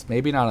jackets.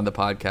 Maybe not on the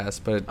podcast,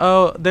 but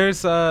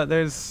there's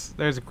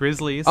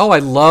Grizzlies. Oh, I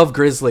love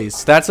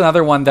Grizzlies. That's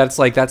another one that's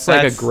like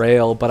a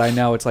grail. But I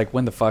know it's like,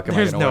 when the fuck am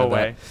I gonna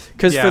wear that?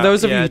 Because for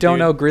those of you who don't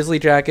know, Grizzly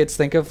jackets,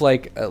 think of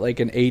like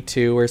an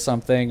A2 or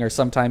something, or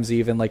sometimes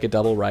even like a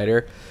double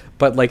rider.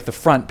 But like the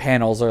front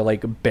panels are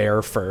like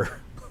bear fur.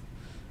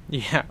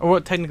 Yeah,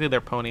 well, technically they're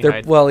pony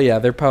hide. Well, yeah,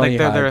 they're pony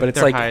hide, but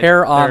it's like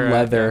hair on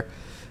leather,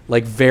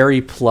 like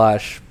very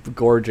plush,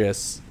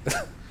 gorgeous,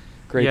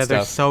 great stuff. Yeah,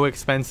 they're so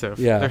expensive.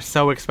 Yeah, they're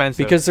so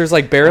expensive because there's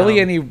like barely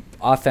any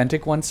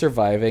authentic ones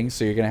surviving,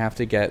 so you're gonna have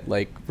to get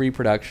like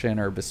reproduction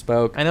or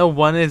bespoke. I know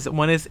one is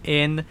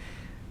in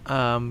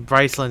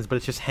Bryceland's, but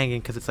it's just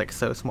hanging because it's like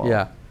so small.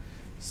 Yeah,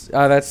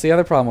 that's the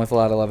other problem with a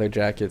lot of leather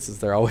jackets is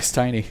they're always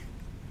tiny.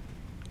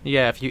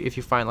 Yeah, if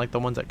you find like the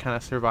ones that kind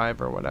of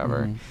survive or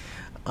whatever.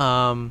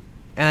 And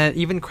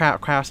even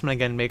Craftsman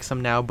again makes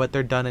them now, but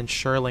they're done in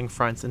shearling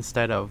fronts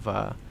instead of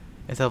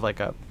like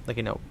a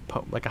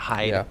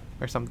hide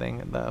or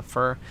something, the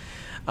fur.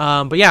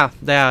 But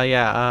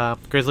yeah.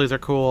 Grizzlies are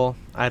cool.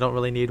 I don't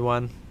really need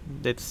one.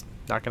 It's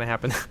not gonna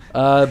happen.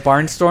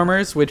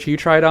 Barnstormers, which you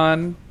tried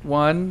on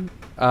one.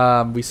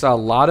 We saw a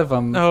lot of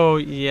them. Oh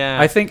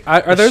yeah. I think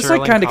are those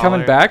like kind of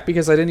coming back,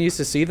 because I didn't used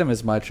to see them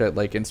as much at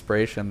like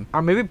Inspiration.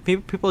 Or maybe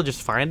people are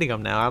just finding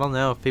them now. I don't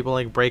know if people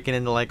like breaking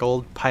into like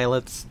old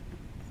pilots'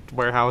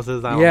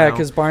 warehouses. I don't know.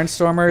 Because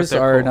Barnstormers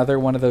are cool. Another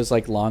one of those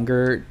like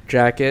longer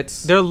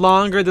jackets. They're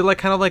longer. They're like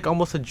kind of like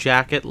almost a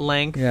jacket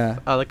length. Yeah.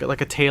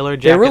 Like a tailor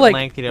jacket they were like,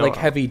 length. Like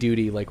heavy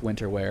duty like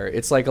winter wear.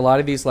 It's like a lot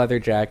of these leather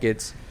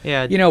jackets.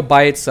 Yeah.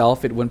 By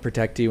itself it wouldn't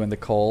protect you in the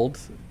cold.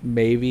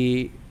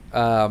 Maybe.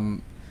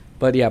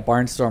 But yeah,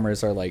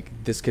 Barnstormers are like,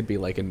 this could be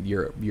like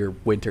your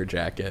winter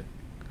jacket.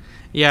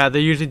 Yeah, they're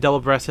usually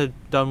double-breasted,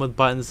 done with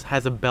buttons,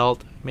 has a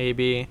belt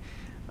maybe.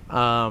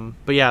 But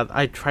yeah,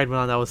 I tried one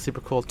on that was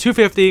super cool.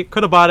 $250,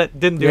 could have bought it,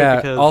 didn't do it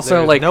because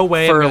also like no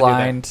way fur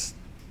lined,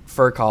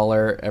 fur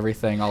collar,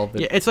 everything, all of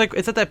it. Yeah, it's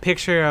at that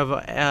picture of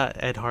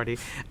Ed Hardy,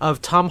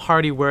 of Tom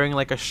Hardy wearing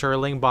like a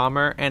shearling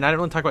bomber, and I don't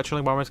want to talk about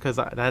shearling bombers because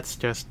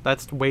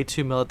that's way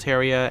too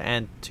militaria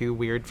and too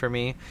weird for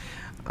me.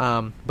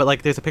 But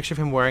like there's a picture of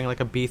him wearing like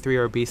a B3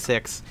 or a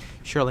B6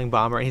 shearling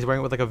bomber, and he's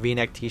wearing it with like a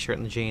V-neck t-shirt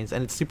and jeans,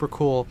 and it's super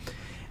cool.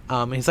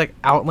 And he's like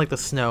out in like the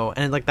snow,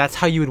 and like that's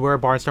how you would wear a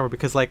Barnstormer,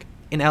 because like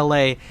in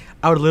LA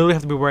I would literally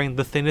have to be wearing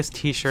the thinnest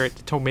t-shirt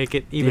to make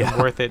it even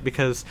worth it,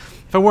 because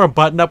if I wore a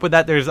button up with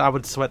that, I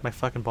would sweat my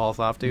fucking balls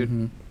off,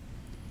 dude.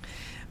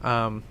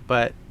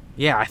 But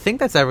yeah, I think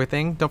that's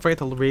everything. Don't forget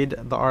to read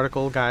the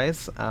article,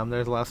 guys.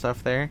 There's a lot of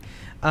stuff there.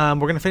 We're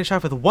gonna finish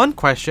off with one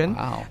question.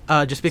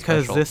 Wow. Just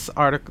because this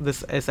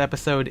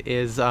episode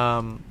is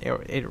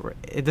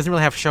it doesn't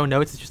really have show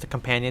notes. It's just a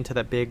companion to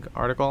that big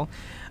article.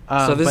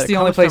 So this is the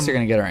only place you're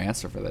gonna get our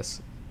answer for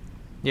this.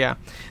 Yeah,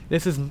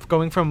 this is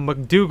going from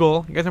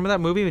McDougal. You guys remember that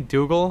movie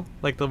McDougal,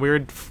 like the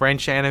weird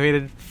French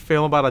animated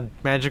film about a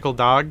magical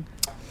dog?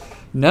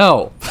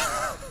 No,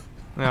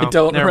 I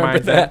don't remember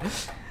that.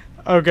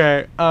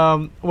 Okay.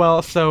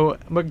 Well, so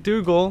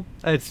McDougal,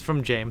 it's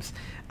from James.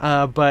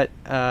 But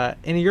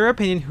in your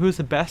opinion, who's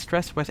the best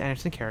dressed Wes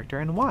Anderson character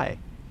and why?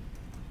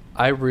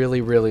 I really,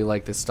 really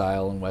like the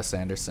style in Wes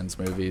Anderson's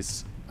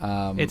movies.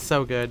 It's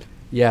so good.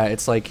 Yeah,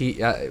 it's like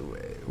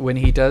when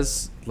he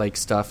does like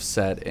stuff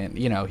set in,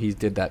 he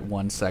did that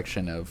one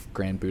section of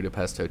Grand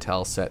Budapest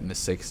Hotel set in the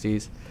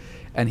 60s,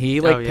 and he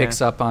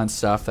picks up on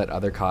stuff that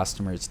other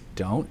costumers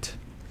don't.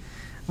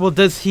 Well,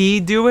 does he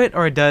do it,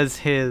 or does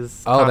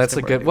his... Oh, that's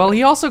a good... Well,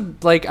 he also,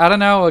 like, I don't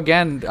know,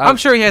 again... I'm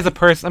sure he has a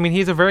person... I mean,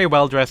 he's a very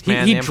well-dressed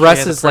man. He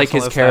dresses like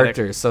his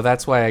character, so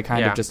that's why I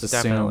kind of just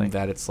assume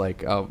that it's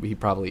like, oh, he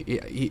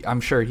probably...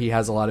 I'm sure he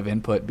has a lot of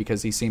input,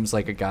 because he seems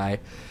like a guy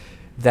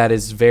that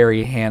is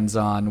very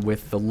hands-on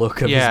with the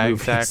look of his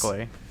movies. Yeah,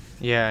 exactly.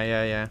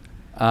 Yeah.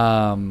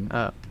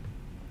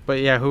 But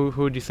yeah, who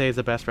would you say is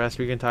the best dressed?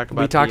 We can talk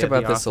about. We talked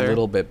about this author a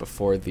little bit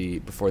before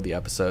the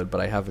episode,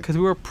 but I have because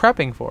we were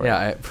prepping for it.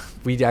 Yeah,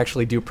 we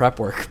actually do prep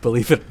work,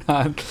 believe it or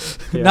not.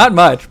 Yeah. Not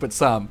much, but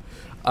some.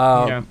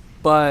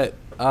 But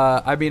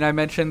I mean, I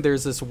mentioned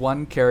there's this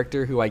one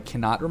character who I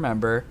cannot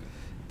remember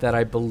that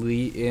I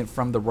believe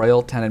from the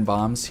Royal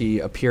Tenenbaums. He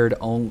appeared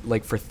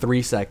for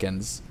 3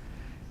 seconds,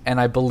 and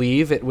I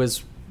believe it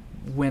was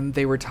when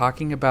they were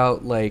talking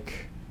about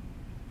like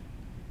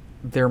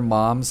their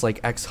mom's like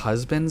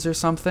ex-husbands or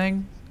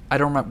something. I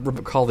don't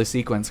recall the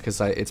sequence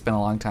because it's been a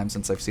long time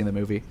since I've seen the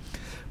movie.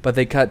 But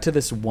they cut to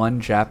this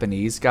one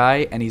Japanese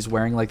guy, and he's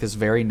wearing like this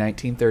very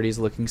 1930s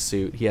looking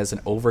suit. He has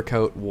an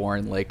overcoat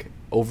worn like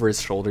over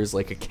his shoulders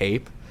like a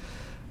cape.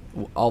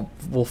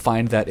 We'll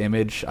find that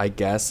image, I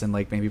guess, and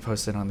like maybe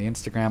post it on the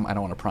Instagram. I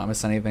don't want to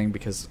promise anything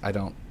because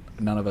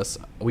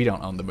we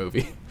don't own the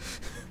movie.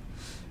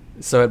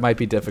 So it might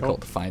be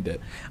difficult to find it.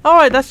 All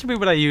right, that should be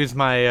what I use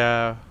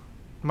my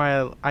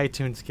my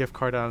iTunes gift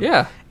card on.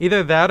 Yeah.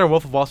 Either that or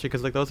Wolf of Wall Street,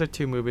 because like those are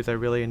two movies I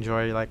really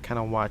enjoy like kind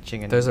of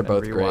watching and those are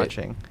both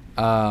rewatching.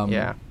 Great.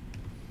 Yeah.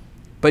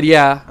 But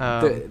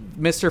yeah,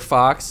 Mr.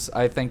 Fox,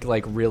 I think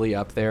like really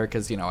up there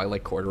because I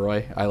like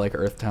corduroy, I like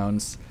earth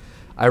tones,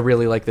 I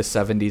really like the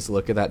 70s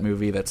look of that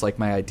movie. That's like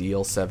my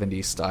ideal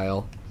 70s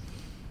style.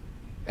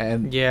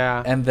 And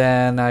yeah, and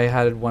then I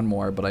had one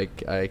more, but I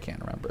can't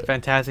remember it.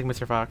 Fantastic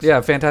Mr. Fox.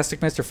 Yeah, Fantastic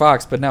Mr.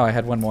 Fox. But no, I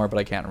had one more, but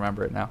I can't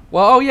remember it now.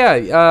 Well,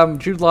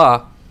 Jude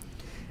Law.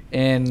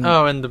 In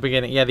the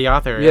beginning, the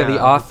author. Yeah,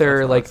 the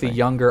author, like the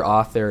younger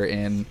author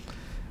in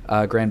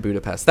Grand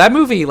Budapest. That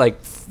movie, like,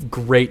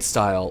 great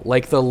style.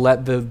 Like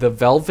the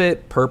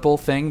velvet purple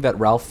thing that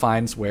Ralph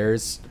Fiennes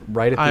wears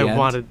right at the end. I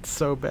wanted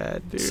so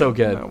bad, dude. So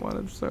good. I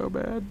wanted so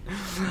bad.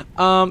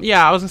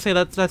 I was gonna say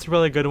that's a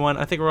really good one.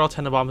 I think Royal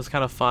Tenenbaums is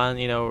kind of fun.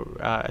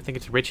 I think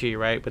it's Richie,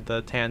 right, with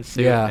the tan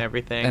suit and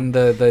everything, and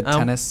the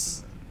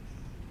tennis,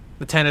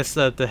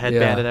 the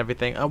headband and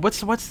everything.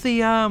 What's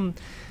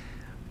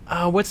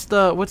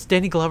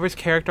Danny Glover's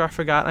character? I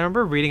forgot. I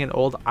remember reading an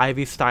old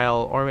Ivy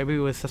style, or maybe it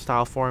was a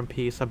Style Forum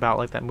piece about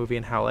like that movie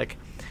and how like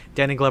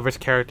Danny Glover's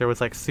character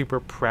was like super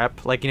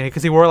prep, like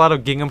because he wore a lot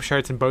of gingham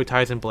shirts and bow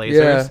ties and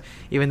blazers,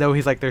 even though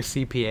he's like their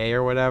CPA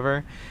or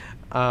whatever.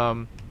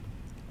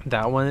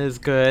 That one is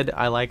good.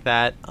 I like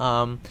that.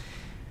 I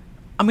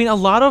mean,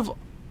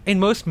 in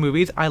most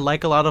movies, I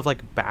like a lot of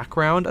like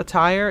background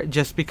attire,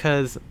 just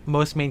because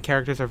most main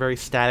characters are very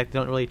static. They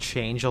don't really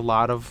change a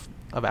lot of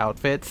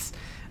outfits.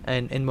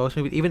 And in most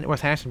movies, even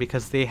Wes Anderson,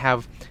 because they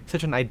have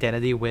such an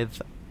identity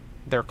with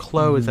their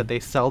clothes that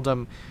they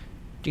seldom,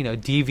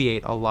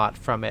 deviate a lot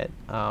from it.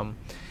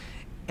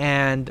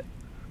 And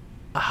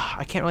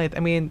I can't really. I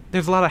mean,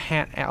 there's a lot of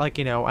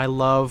I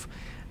love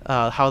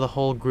how the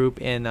whole group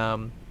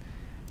in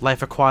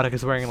Life Aquatic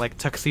is wearing like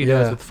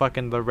tuxedos with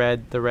fucking the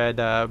red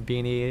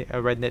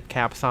beanie, red knit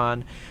caps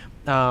on.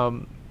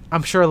 I'm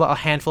sure a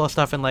handful of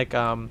stuff in like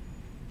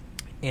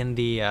in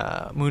the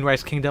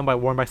Moonrise Kingdom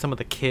worn by some of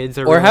the kids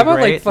are really how about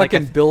great. like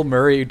fucking Bill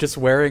Murray just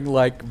wearing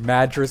like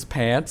Madras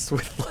pants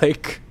with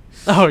like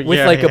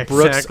a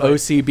Brooks exactly.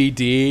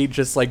 OCBD,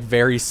 just like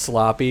very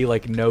sloppy,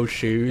 like no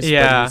shoes,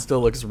 but he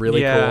still looks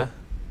really cool.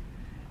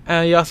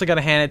 You also got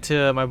to hand it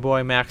to my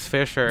boy Max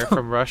Fisher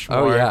from Rushmore.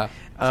 Oh yeah,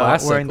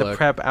 classic wearing look. the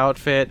prep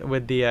outfit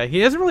with the he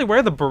doesn't really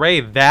wear the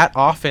beret that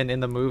often in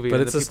the movie,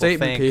 but it's a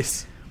statement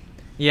piece.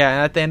 Yeah,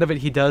 and at the end of it,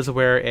 he does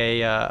wear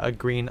a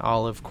green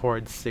olive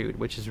cord suit,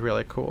 which is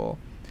really cool.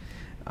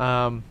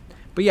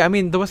 But yeah, I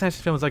mean, the Wes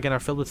Anderson films again are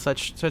filled with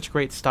such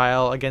great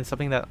style. Again,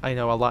 something that I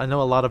know a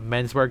lot of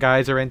menswear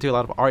guys are into, a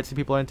lot of artsy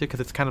people are into, because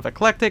it's kind of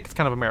eclectic, it's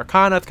kind of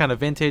Americana, it's kind of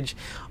vintage,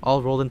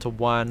 all rolled into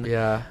one.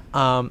 Yeah.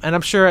 And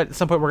I'm sure at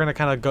some point we're gonna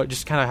kind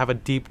of have a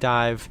deep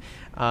dive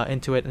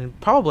into it, and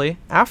probably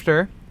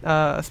after.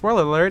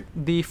 Spoiler alert,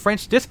 the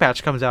French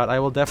Dispatch comes out. I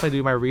will definitely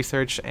do my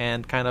research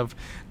and kind of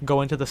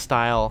go into the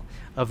style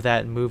of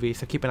that movie.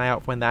 So keep an eye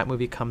out when that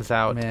movie comes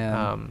out.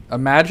 Man,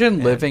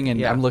 imagine living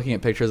in... I'm looking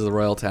at pictures of the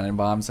Royal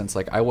Tenenbaums since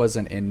I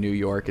wasn't in New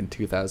York in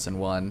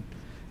 2001.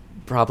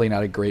 Probably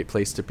not a great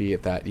place to be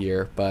at that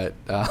year, but...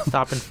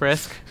 Stop and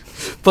frisk.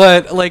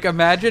 But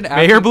imagine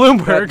after Mayor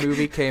Bloomberg. that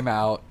movie came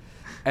out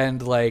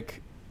and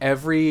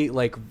every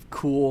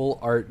cool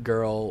art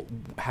girl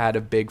had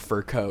a big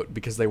fur coat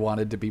because they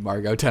wanted to be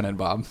Margot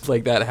Tenenbaum.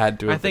 That had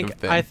to have been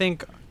a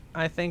thing.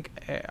 I think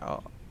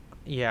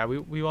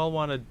we all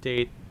want to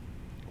date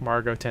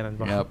Margot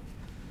Tenenbaum. Yep.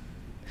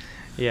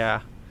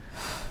 Yeah.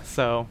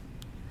 So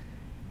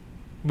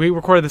we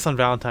recorded this on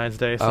Valentine's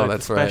Day, so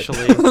that's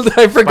especially right.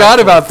 I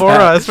forgot about for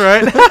that. us,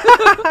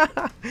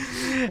 right?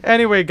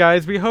 Anyway,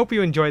 guys, we hope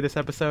you enjoyed this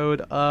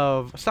episode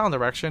of Style and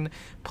Direction.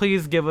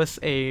 Please give us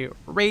a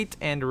rate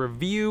and a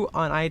review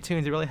on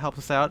iTunes. It really helps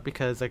us out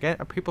because, again,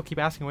 people keep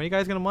asking, when are you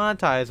guys going to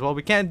monetize? Well,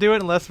 we can't do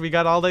it unless we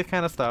got all that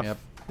kind of stuff,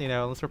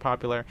 unless we're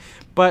popular.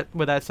 But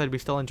with that said, we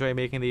still enjoy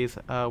making these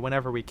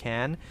whenever we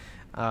can.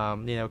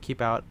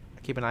 Keep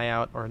an eye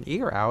out or an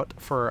ear out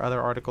for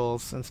other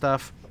articles and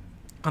stuff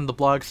on the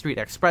blog Street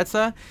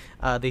Expressa.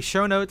 The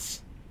show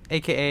notes,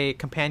 aka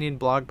companion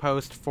blog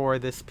post for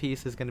this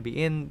piece, is going to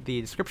be in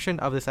the description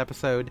of this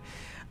episode.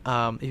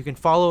 You can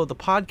follow the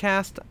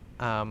podcast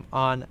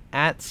on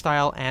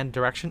 @Style and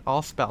Direction,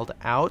 all spelled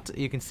out.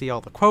 You can see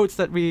all the quotes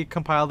that we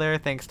compile there.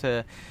 Thanks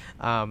to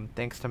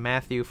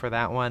Matthew for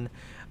that one.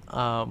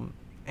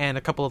 and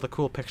a couple of the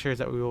cool pictures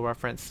that we will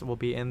reference will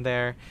be in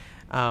there.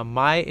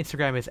 My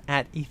Instagram is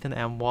at Ethan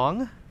M.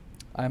 Wong.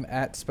 I'm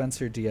at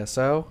Spencer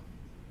DSO.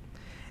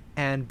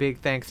 And big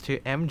thanks to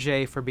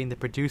MJ for being the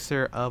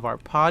producer of our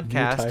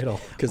podcast. New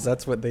title, because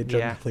that's what they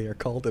generally are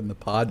called in the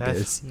pod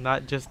biz.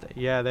 Not just,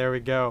 there we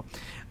go.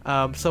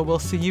 So we'll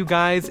see you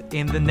guys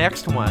in the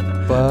next one.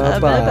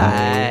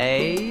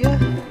 Bye-bye.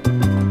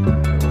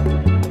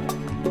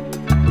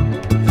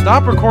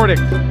 Stop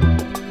recording.